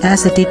fruit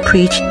as it did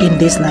preach in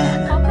this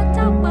land.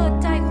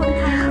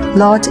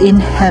 Lord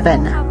in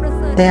heaven,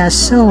 there are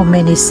so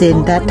many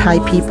sins that Thai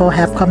people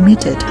have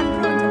committed.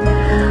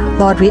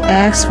 Lord, we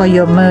ask for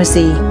your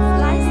mercy.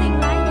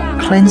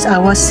 Cleanse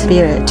our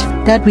spirit,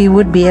 that we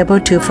would be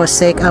able to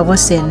forsake our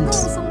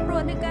sins.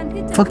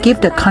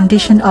 Forgive the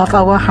condition of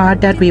our heart,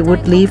 that we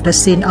would leave the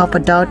sin of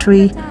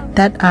adultery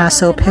that are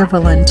so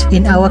prevalent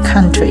in our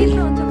country.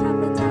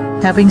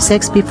 Having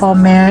sex before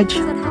marriage,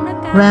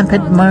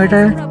 rampant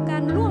murder,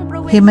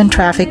 human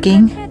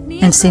trafficking,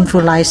 and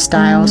sinful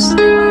lifestyles.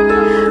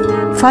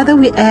 Father,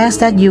 we ask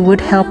that you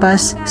would help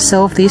us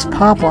solve these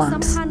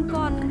problems.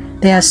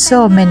 There are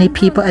so many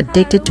people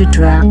addicted to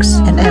drugs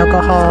and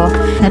alcohol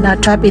and are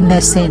trapped in their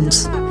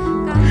sins.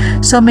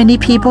 So many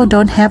people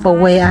don't have a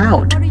way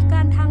out.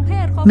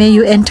 May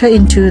you enter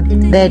into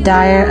their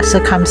dire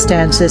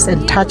circumstances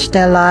and touch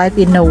their life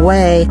in a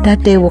way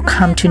that they will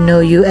come to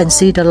know you and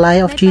see the light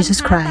of Jesus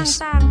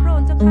Christ.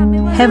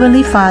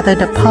 Heavenly Father,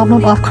 the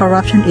problem of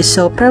corruption is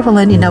so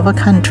prevalent in our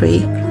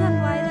country.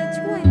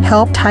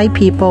 Help Thai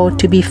people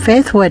to be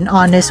faithful and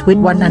honest with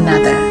one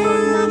another.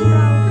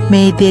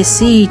 May they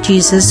see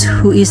Jesus,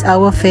 who is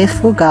our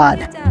faithful God.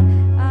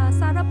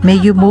 May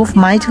you move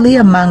mightily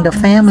among the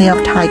family of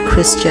Thai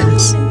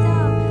Christians.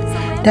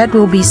 That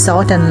will be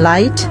salt and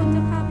light,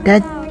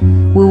 that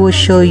we will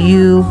show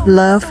you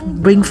love,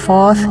 bring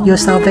forth your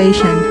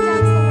salvation,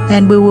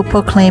 and we will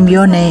proclaim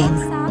your name.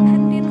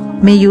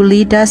 May you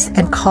lead us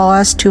and call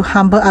us to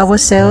humble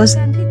ourselves,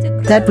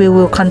 that we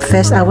will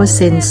confess our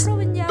sins.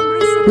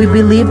 We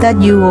believe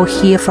that you will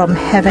hear from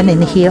heaven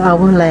and heal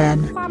our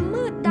land.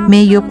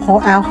 May you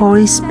pour out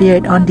Holy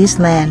Spirit on this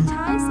land.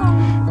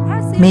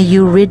 May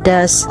you rid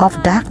us of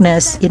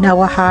darkness in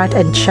our heart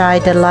and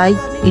shine the light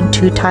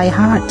into Thai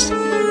hearts.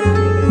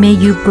 May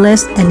you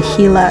bless and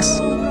heal us.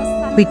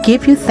 We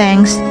give you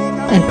thanks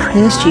and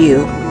praise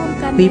you.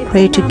 We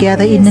pray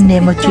together in the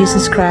name of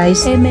Jesus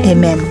Christ. Amen.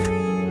 Amen.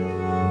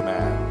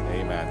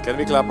 Amen. Can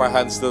we clap our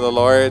hands to the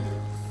Lord?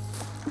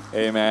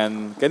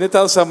 Amen. Can you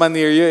tell someone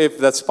near you if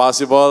that's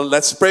possible?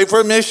 Let's pray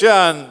for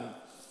mission.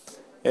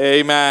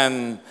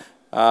 Amen.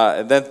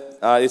 And then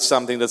it's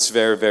something that's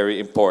very, very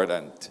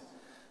important.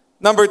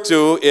 Number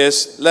 2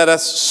 is let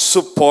us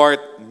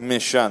support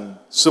mission.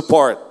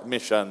 Support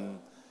mission.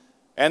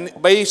 And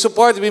by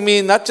support, we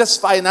mean not just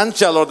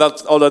financial,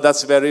 although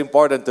that's very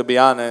important to be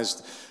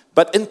honest,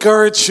 but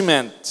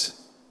encouragement.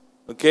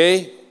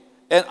 Okay?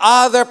 And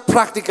other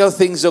practical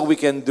things that we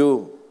can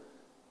do.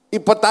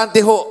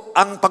 Importante ho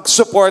ang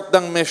pag-support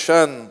ng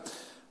mission.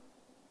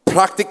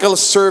 Practical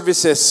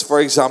services,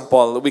 for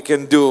example, we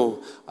can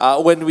do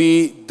when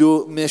we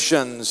do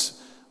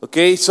missions.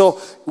 Okay? So,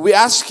 we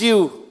ask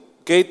you,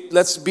 okay,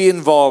 let's be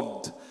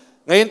involved.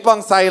 Ngayon po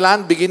ang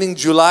Thailand, beginning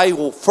July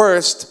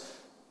 1st,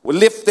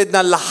 lifted na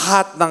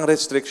lahat ng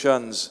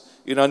restrictions.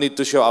 You don't need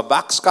to show a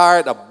vax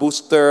card, a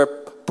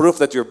booster, proof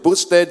that you're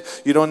boosted.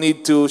 You don't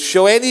need to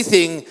show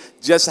anything.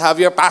 Just have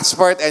your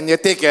passport and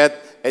your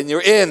ticket and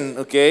you're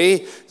in,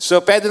 okay? So,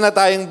 pwede na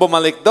tayong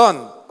bumalik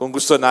doon kung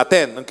gusto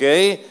natin,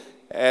 okay?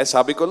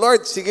 Sabi ko,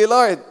 Lord, sige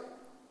Lord,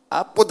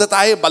 punta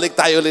tayo, balik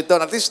tayo ulit doon.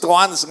 At least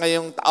once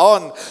ngayong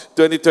taon,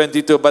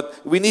 2022.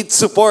 But we need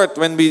support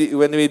when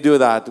we do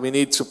that. We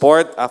need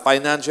support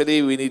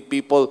financially. We need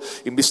people,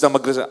 imbis na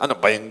ano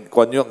ba yung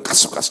kwanyo, ang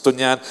kasto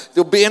niyan,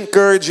 to be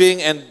encouraging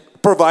and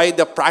provide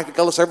the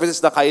practical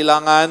services na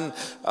kailangan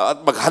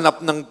at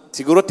maghanap ng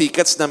siguro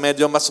tickets na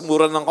medyo mas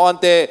mura ng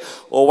konti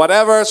or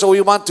whatever. So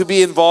we want to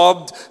be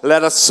involved.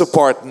 Let us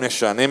support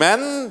mission.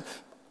 Amen?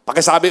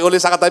 Pakisabi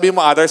ulit sa katabi mo,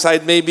 other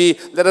side maybe,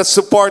 let us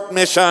support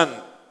mission.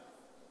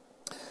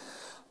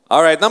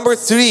 All right, number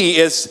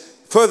 3 is,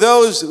 for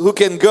those who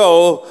can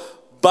go,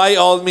 by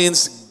all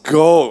means,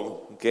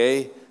 go.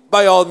 Okay?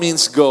 By all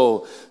means,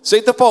 go. So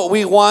ito po,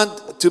 we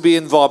want to be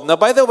involved. Now,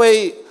 by the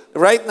way,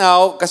 right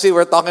now, kasi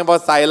we're talking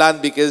about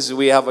Thailand because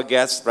we have a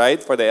guest,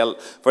 right, for the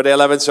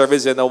 11th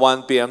service and the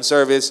 1 p.m.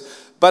 service.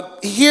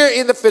 But here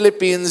in the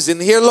Philippines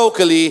and here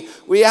locally,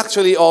 we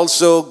actually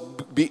also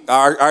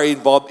are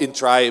involved in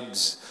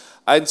tribes.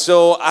 And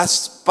so,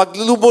 as pag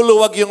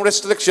lumuluwag yung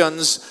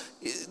restrictions,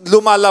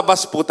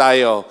 lumalabas po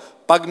tayo.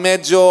 Pag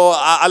medyo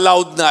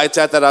allowed na,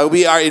 etc.,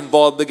 we are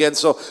involved again.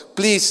 So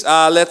please,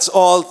 let's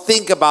all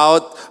think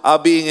about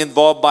being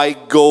involved by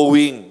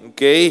going.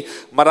 Okay?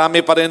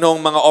 Marami pa rin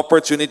ng mga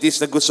opportunities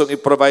na gustong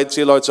i-provide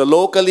si Lord. So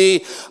locally,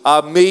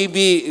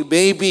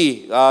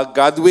 maybe,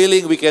 God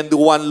willing, we can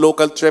do one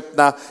local trip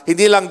na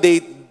hindi lang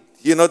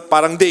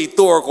parang day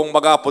tour kung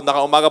punta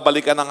ka umaga,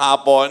 balik ka ng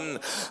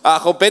hapon.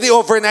 Kung pwede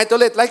overnight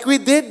ulit, like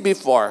we did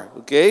before.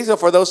 Okay? So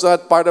for those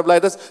that part of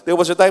Lighthouse, there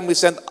was a time we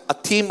sent a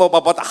team of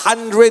about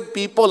 100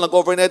 people.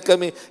 Nag-overnight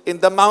kami in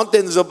the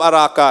mountains of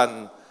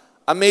Arakan.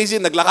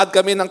 Amazing. Naglakad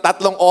kami ng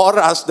 3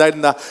 oras dahil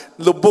na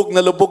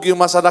lubog yung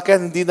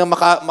masakyan, hindi na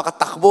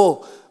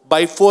makatakbo.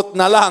 By foot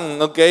na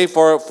lang, okay,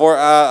 for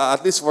at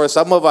least for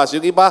some of us.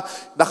 Yung iba,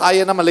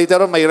 nakaya naman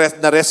later on, may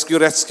rescue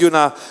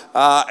na,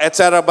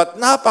 etc. But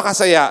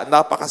napakasaya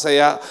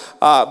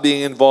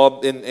being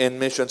involved in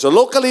mission. So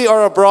locally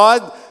or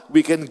abroad,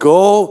 we can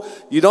go.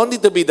 You don't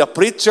need to be the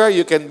preacher.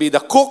 You can be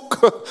the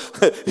cook.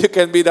 You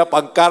can be the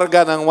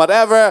pangkarga ng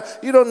whatever.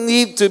 You don't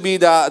need to be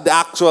the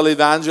actual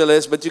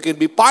evangelist, but you can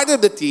be part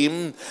of the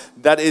team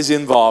that is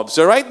involved.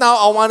 So right now,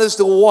 I want us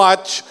to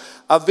watch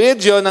a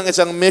video ng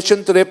isang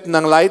mission trip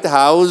ng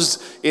Lighthouse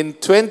in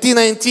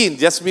 2019,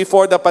 just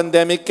before the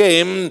pandemic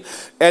came.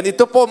 And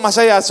ito po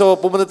masaya. So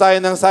pumunta tayo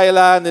ng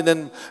Thailand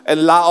and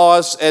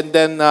Laos and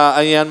then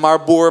Myanmar,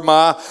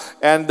 Burma.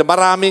 And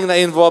maraming na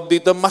involved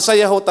dito.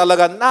 Masaya ho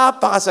talaga.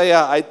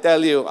 Napakasaya. I tell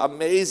you.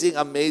 Amazing.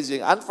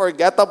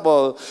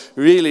 Unforgettable.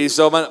 Really.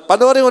 So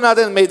panoorin ho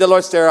natin. May the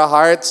Lord stir our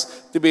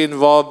hearts to be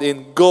involved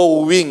in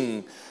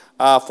going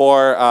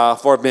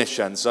for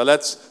mission. So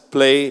let's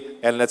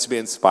play and let's be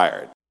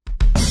inspired.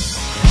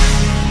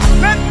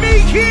 Let me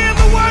hear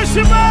the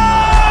worshipers.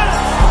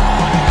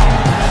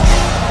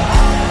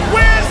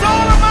 Where's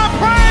all of my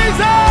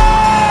praises?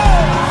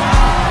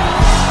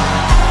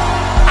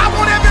 I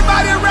want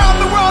everybody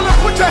around the world to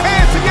put your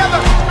hands together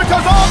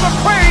because all the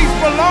praise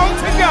belongs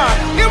to God.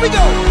 Here we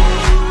go.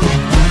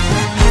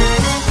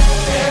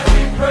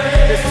 Every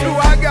praise is to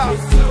our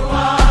God.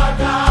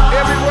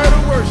 Every word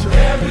of worship.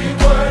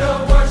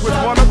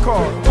 With one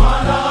accord.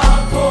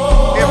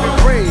 Every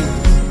praise.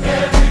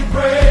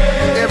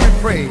 Every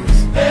praise.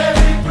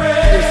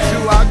 Is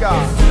to our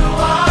God.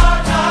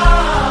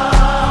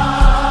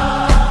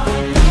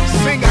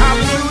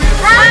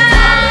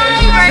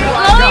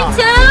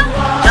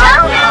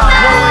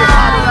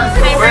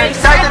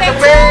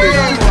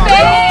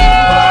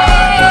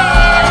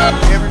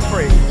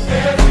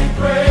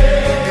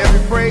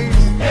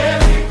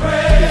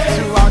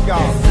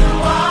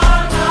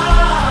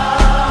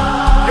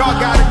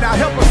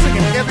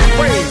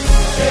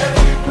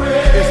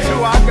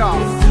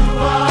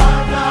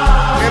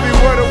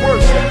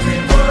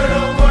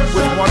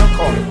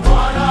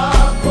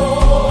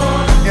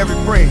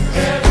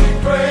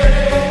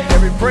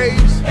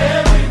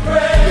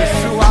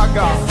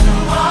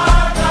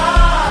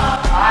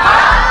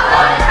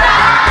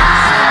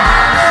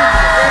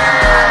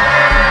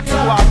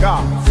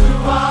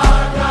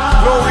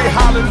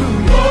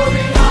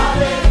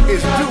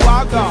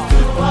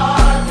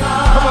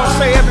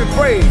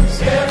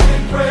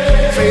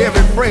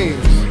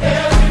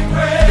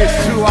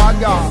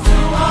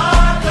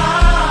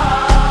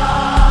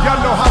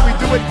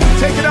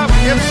 Take it up,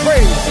 every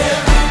praise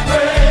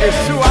is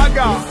to our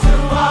God.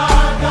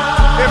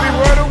 Every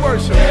word of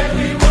worship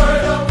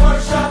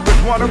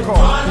with one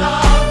accord.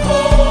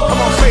 Come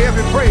on, say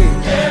every praise.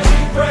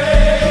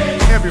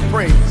 Every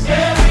praise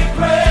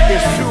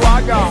is to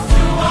our God.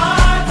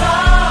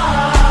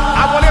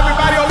 I want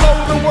everybody all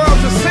over the world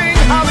to sing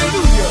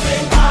hallelujah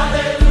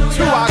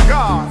to our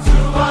God.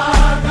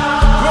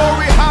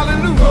 Glory,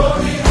 hallelujah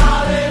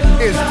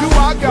is to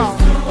our God.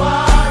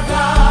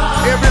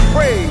 Every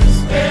praise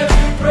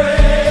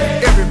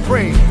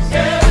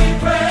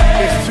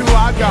is to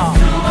our God.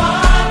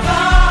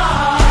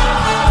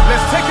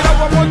 Let's take it up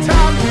one more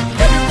time.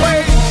 Every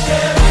praise.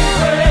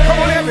 Come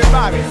on,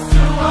 everybody.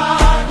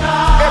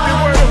 Every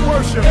word of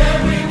worship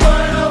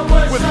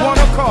with one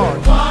accord.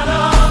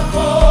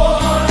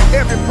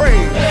 Every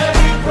praise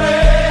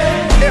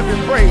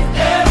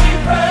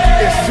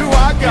is to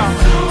our God.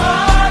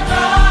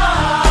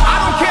 I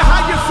don't care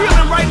how you're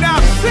feeling right now.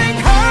 Sing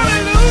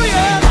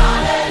hallelujah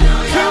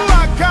to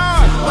our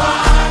God.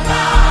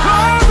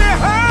 Glory,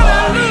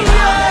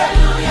 hallelujah.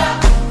 Every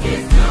praise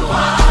is to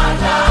our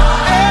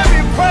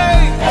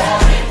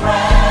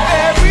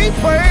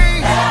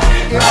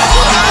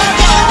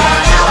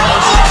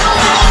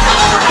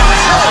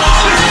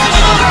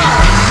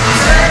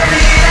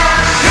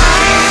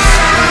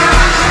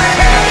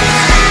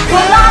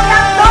Wala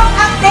nang dog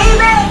ang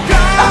David!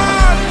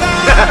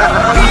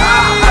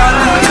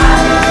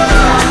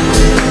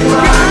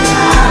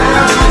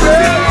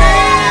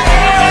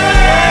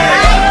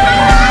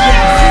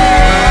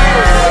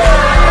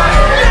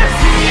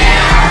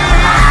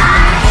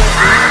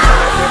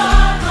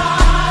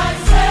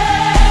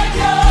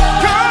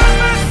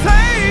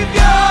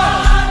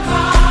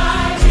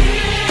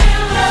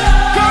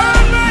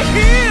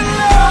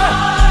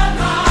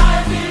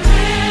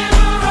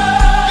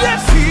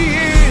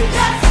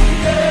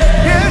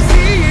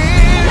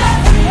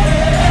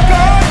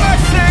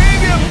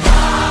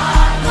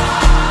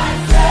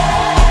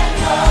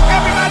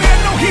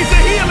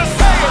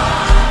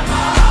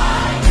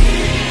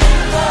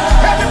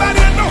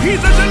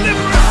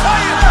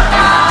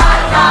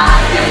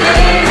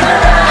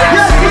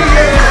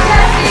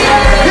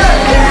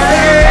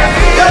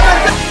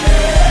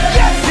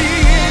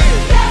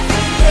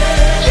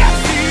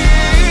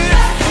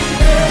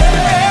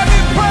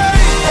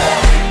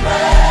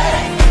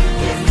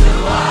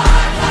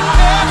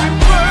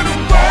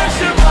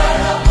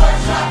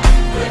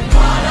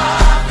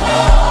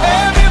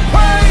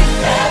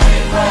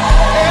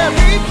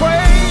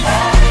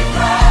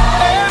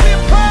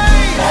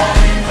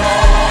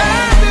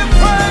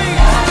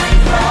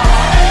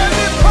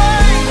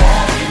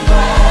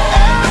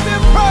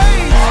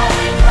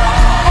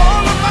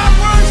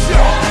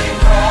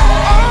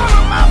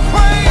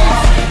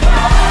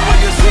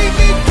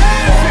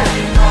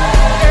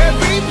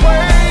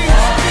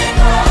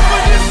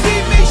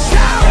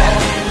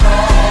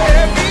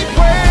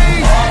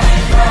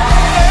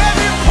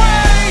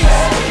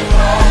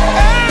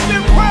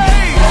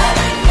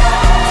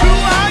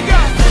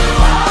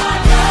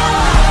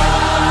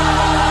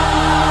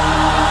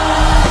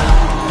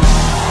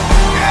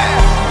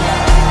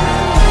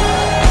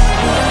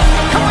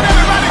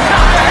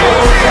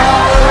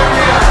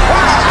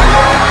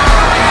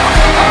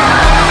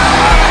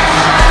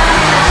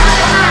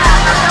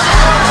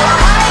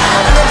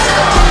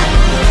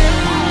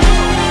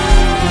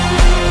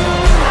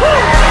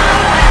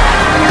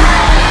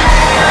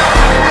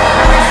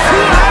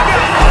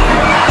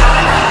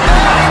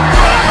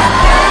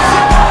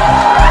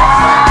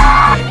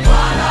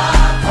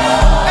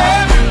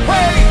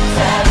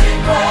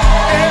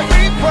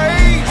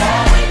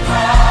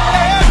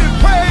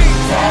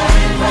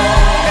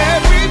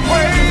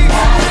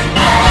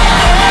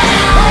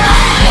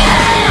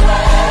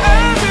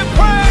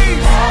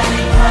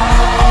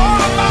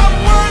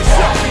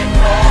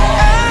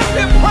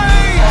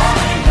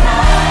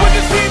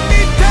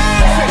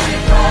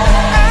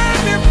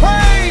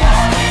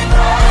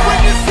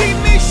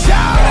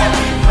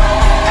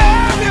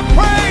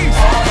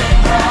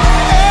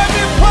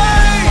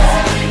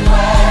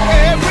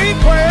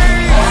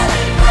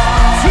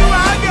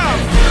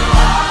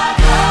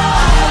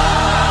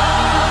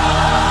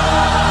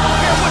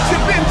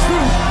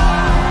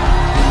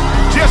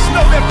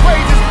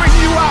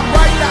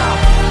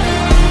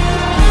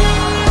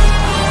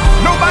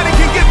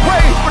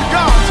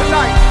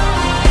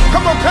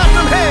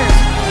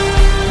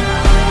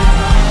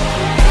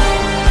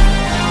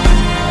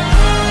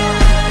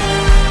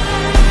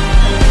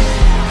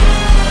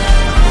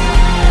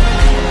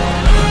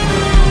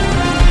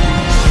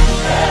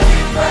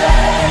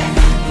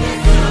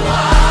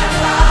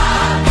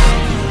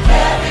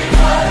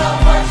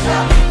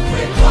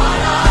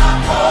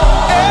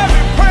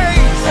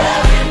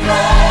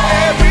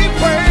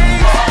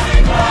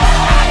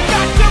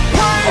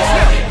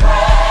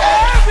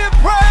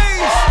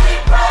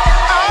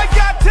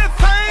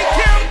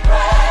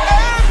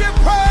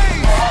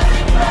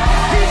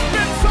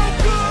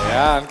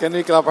 Can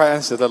we clap our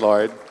hands to the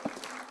Lord?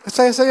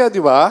 Saya-saya,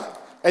 di ba?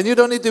 And you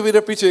don't need to be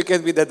the preacher. You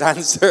can be the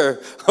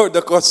dancer or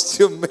the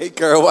costume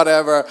maker or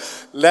whatever.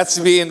 Let's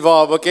be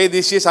involved, okay?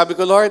 This year, sabi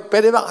ko, Lord,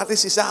 pwede ba at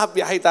least isa,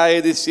 biyahe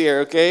tayo this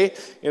year, okay?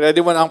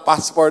 I-ready mo na ang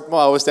passport mo.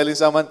 I was telling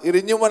someone,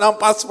 i-renew mo na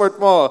ang passport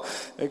mo.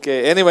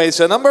 Okay, anyway,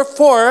 so number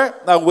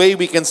 4, a way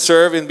we can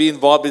serve and be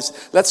involved is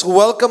let's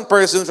welcome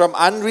persons from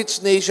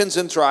unreached nations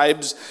and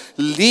tribes,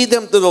 lead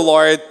them to the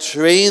Lord,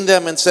 train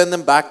them, and send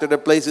them back to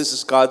their places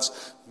as God's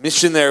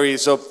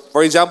missionaries. So,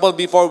 for example,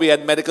 before we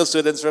had medical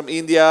students from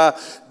India.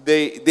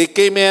 They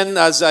came in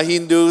as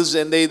Hindus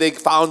and they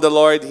found the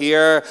Lord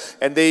here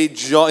and they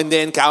joined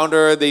the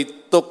encounter. They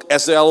took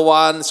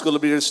SL1, School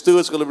of Leaders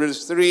 2, School of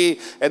Leaders 3,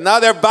 and now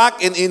they're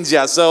back in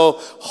India. So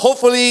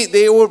hopefully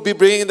they will be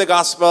bringing the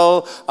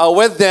gospel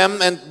with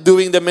them and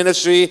doing the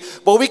ministry.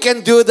 But we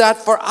can do that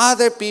for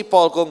other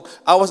people. Kung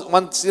I was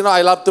once,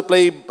 I love to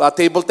play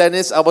table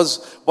tennis. I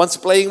was once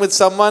playing with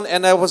someone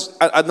and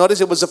I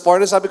noticed it was a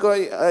foreigner. Sabi ko,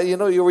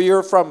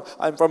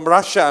 I'm from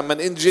Russia. I'm an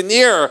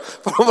engineer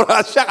from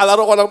Russia.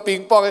 Kalaro ko ng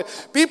ping pong.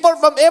 People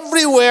from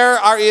everywhere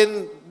are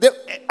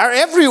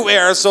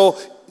everywhere. So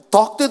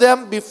talk to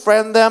them,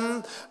 befriend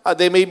them.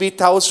 They may be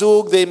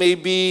Tausug, they may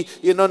be,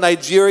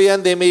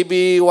 Nigerian, they may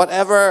be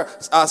whatever,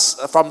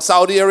 from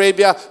Saudi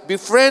Arabia.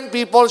 Befriend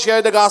people,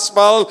 share the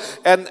gospel,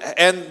 and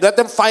let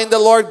them find the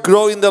Lord,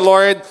 grow in the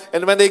Lord.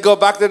 And when they go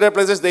back to their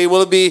places, they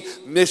will be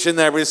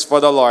missionaries for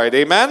the Lord.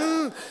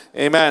 Amen?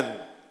 Amen.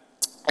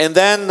 And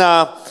then,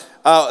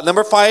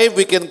 number 5,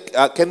 we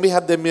can we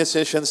have the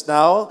musicians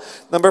now?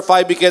 Number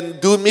 5, we can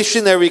do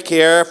missionary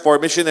care for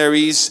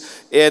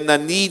missionaries in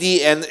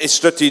needy and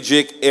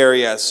strategic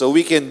areas. So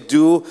we can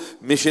do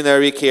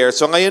missionary care.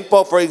 So ngayon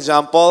po, for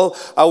example,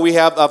 we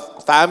have a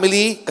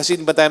family, kasi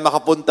hindi ba tayo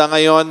makapunta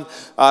ngayon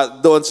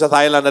doon sa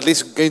Thailand, at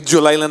least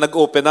July lang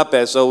nag-open up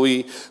eh. So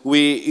we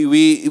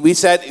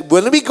said,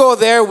 when we go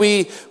there,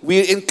 we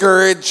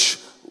encourage,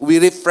 we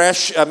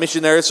refresh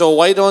missionaries. So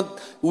why don't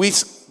we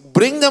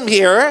bring them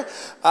here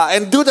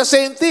and do the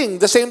same thing.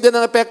 The same din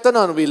ang epekto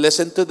nun. We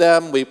listen to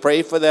them, we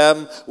pray for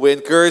them, we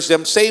encourage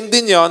them. Same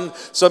din yon.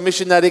 So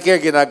missionary care,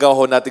 ginagawa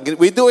ho natin.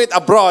 We do it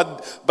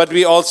abroad, but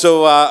we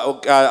also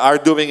are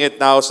doing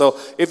it now. So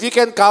if you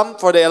can come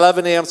for the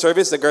 11 a.m.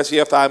 service, the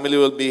Garcia family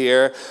will be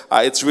here.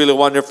 It's really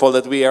wonderful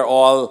that we are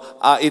all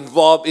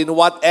involved in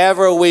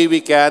whatever way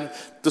we can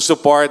to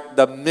support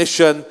the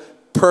mission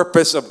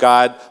purpose of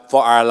God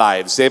for our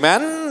lives.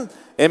 Amen?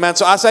 Amen.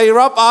 So as I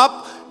wrap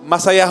up,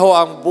 masaya ho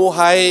ang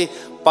buhay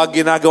pag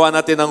ginagawa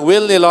natin ang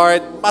will ni Lord.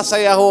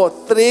 Masaya ho,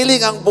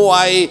 thrilling ang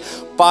buhay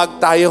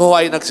pag tayo ho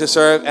ay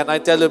nagsiserve. And I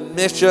tell you,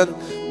 mission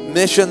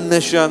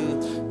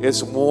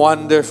is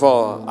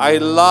wonderful. I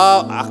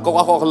love,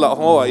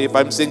 if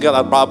I'm single,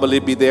 I'll probably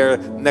be there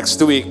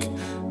next week.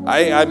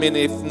 I mean,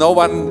 if no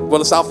one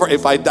will suffer,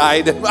 if I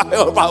die, then I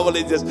will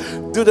probably just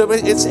do the,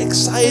 it's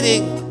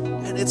exciting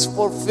and it's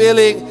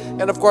fulfilling.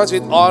 And of course,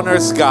 it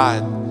honors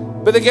God.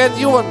 But again,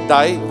 you won't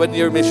die when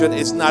your mission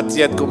is not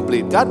yet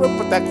complete. God will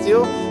protect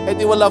you and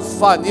you will have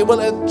fun. You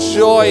will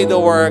enjoy the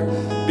work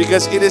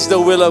because it is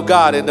the will of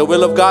God. And the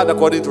will of God,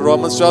 according to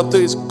Romans 12:2,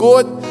 is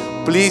good,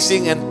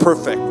 pleasing, and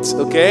perfect.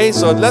 Okay?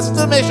 So let's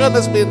do the mission.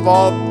 Let's be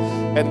involved.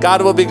 And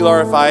God will be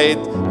glorified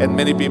and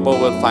many people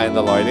will find the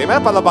Lord.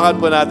 Amen?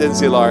 Palapakan po natin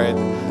si Lord.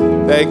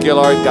 Thank you,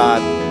 Lord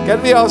God. Can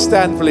we all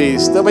stand,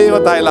 please?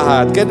 Tumayo tayo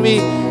lahat. Can we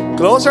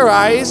close our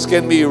eyes?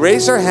 Can we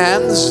raise our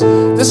hands?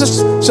 This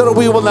is so that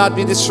we will not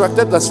be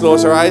distracted. Let's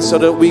close our eyes so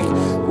that we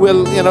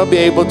will, be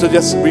able to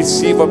just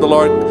receive from the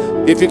Lord.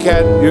 If you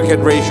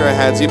can raise your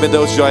hands, even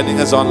those joining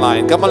us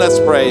online. Come on, let's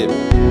pray.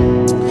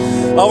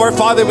 Our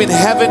Father in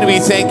heaven,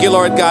 we thank you,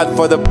 Lord God,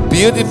 for the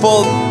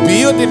beautiful,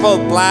 beautiful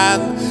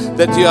plan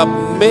that you have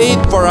made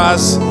for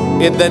us.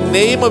 In the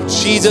name of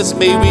Jesus,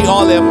 may we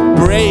all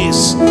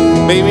embrace,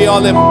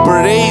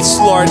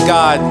 Lord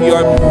God,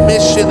 your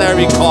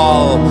missionary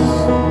call.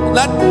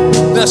 Not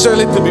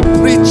necessarily to be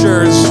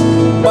preachers,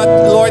 but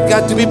Lord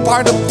God, to be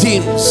part of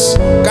teams.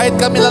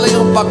 Kahit kami lang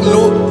yung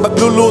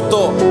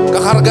magluluto,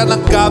 kakarga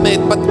ng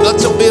gamit,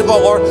 magsubirbo,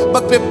 or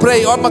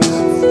magpipray, or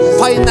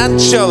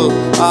financial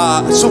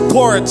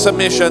support sa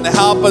mission.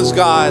 Help us,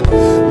 God.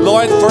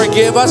 Lord,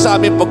 forgive us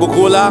sa aming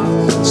pagkukulang.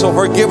 So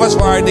forgive us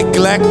for our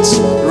neglect.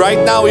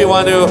 Right now, we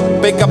want to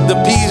pick up the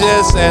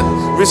pieces and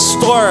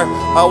restore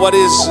what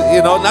is,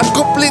 not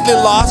completely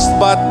lost,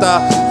 but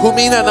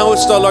humina na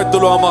gusto. Lord,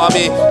 tulungan mo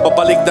kami.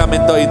 Papalik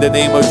namin to in the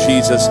name of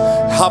Jesus.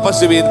 Help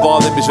us to be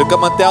involved in mission.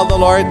 Come on, tell the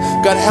Lord,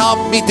 God,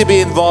 help me to be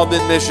involved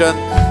in mission.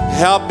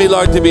 Help me,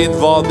 Lord, to be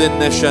involved in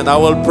mission. I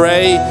will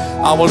pray.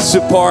 I will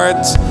support.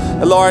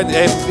 Lord,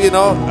 if,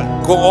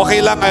 kung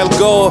okay lang, I'll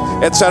go,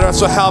 etc.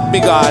 So help me,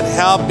 God.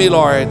 Help me,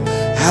 Lord.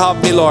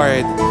 Help me,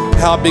 Lord.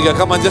 Help me, God.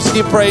 Come on, just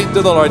keep praying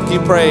to the Lord.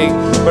 Keep praying.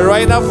 But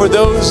right now, for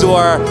those who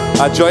are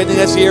joining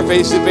us here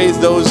face-to-face,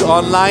 those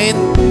online,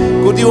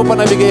 kung di mo pa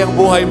nabigay ang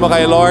buhay mo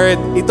kay Lord,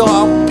 ito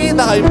ang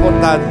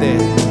pinaka-importante.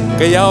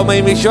 Kaya may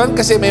mission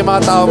kasi may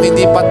mga taong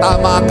hindi pa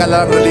tama ang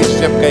kanilang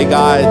relationship kay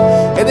God.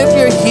 And if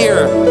you're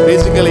here,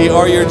 basically,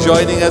 or you're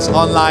joining us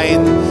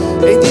online,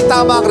 hindi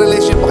tama ang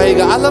relationship mo kay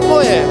God.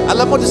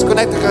 Alam mo,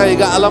 disconnect ka kay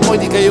God. Alam mo,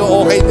 hindi kayo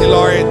okay ni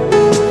Lord.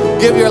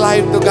 Give your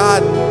life to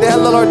God.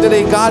 Tell the Lord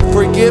today, God,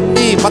 forgive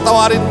me.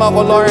 Patawarin mo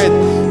ako, Lord.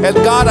 And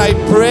God, I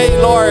pray,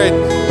 Lord,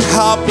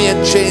 help me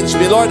and change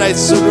me. Lord, I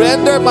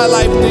surrender my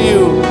life to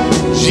you.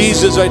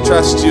 Jesus, I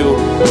trust you.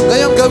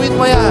 Ngayon, gawin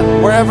mo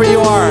yan wherever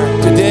you are.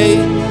 Today,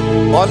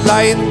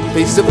 online,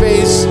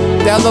 face-to-face.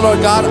 Tell the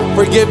Lord, God,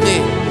 forgive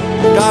me.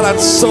 God,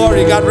 I'm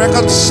sorry. God,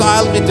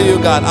 reconcile me to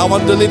you, God. I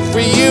want to live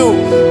for you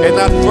and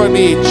not for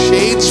me.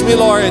 Change me,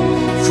 Lord.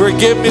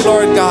 Forgive me,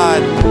 Lord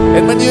God.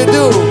 And when you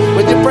do,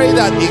 when you pray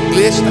that,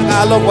 English,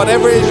 Tagalog,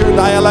 whatever is your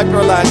dialect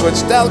or language,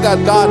 tell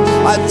God, God,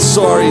 I'm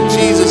sorry.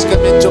 Jesus,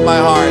 come into my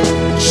heart.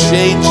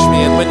 Change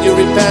me. And when you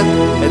repent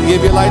and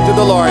give your life to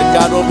the Lord,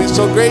 God will be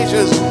so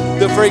gracious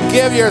to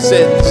forgive your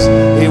sins.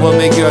 He will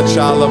make you a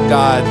child of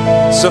God.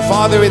 So,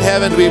 Father in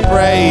heaven, we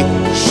pray,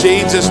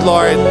 change us,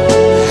 Lord.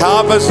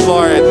 Help us,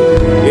 Lord,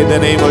 in the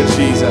name of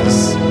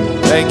Jesus.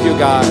 Thank you,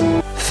 God.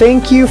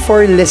 Thank you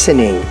for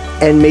listening,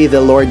 and may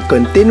the Lord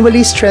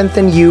continually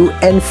strengthen you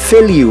and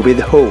fill you with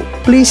hope.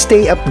 Please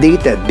stay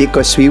updated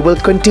because we will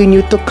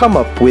continue to come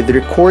up with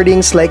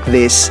recordings like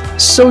this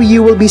so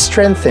you will be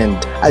strengthened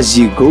as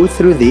you go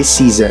through this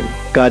season.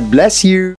 God bless you.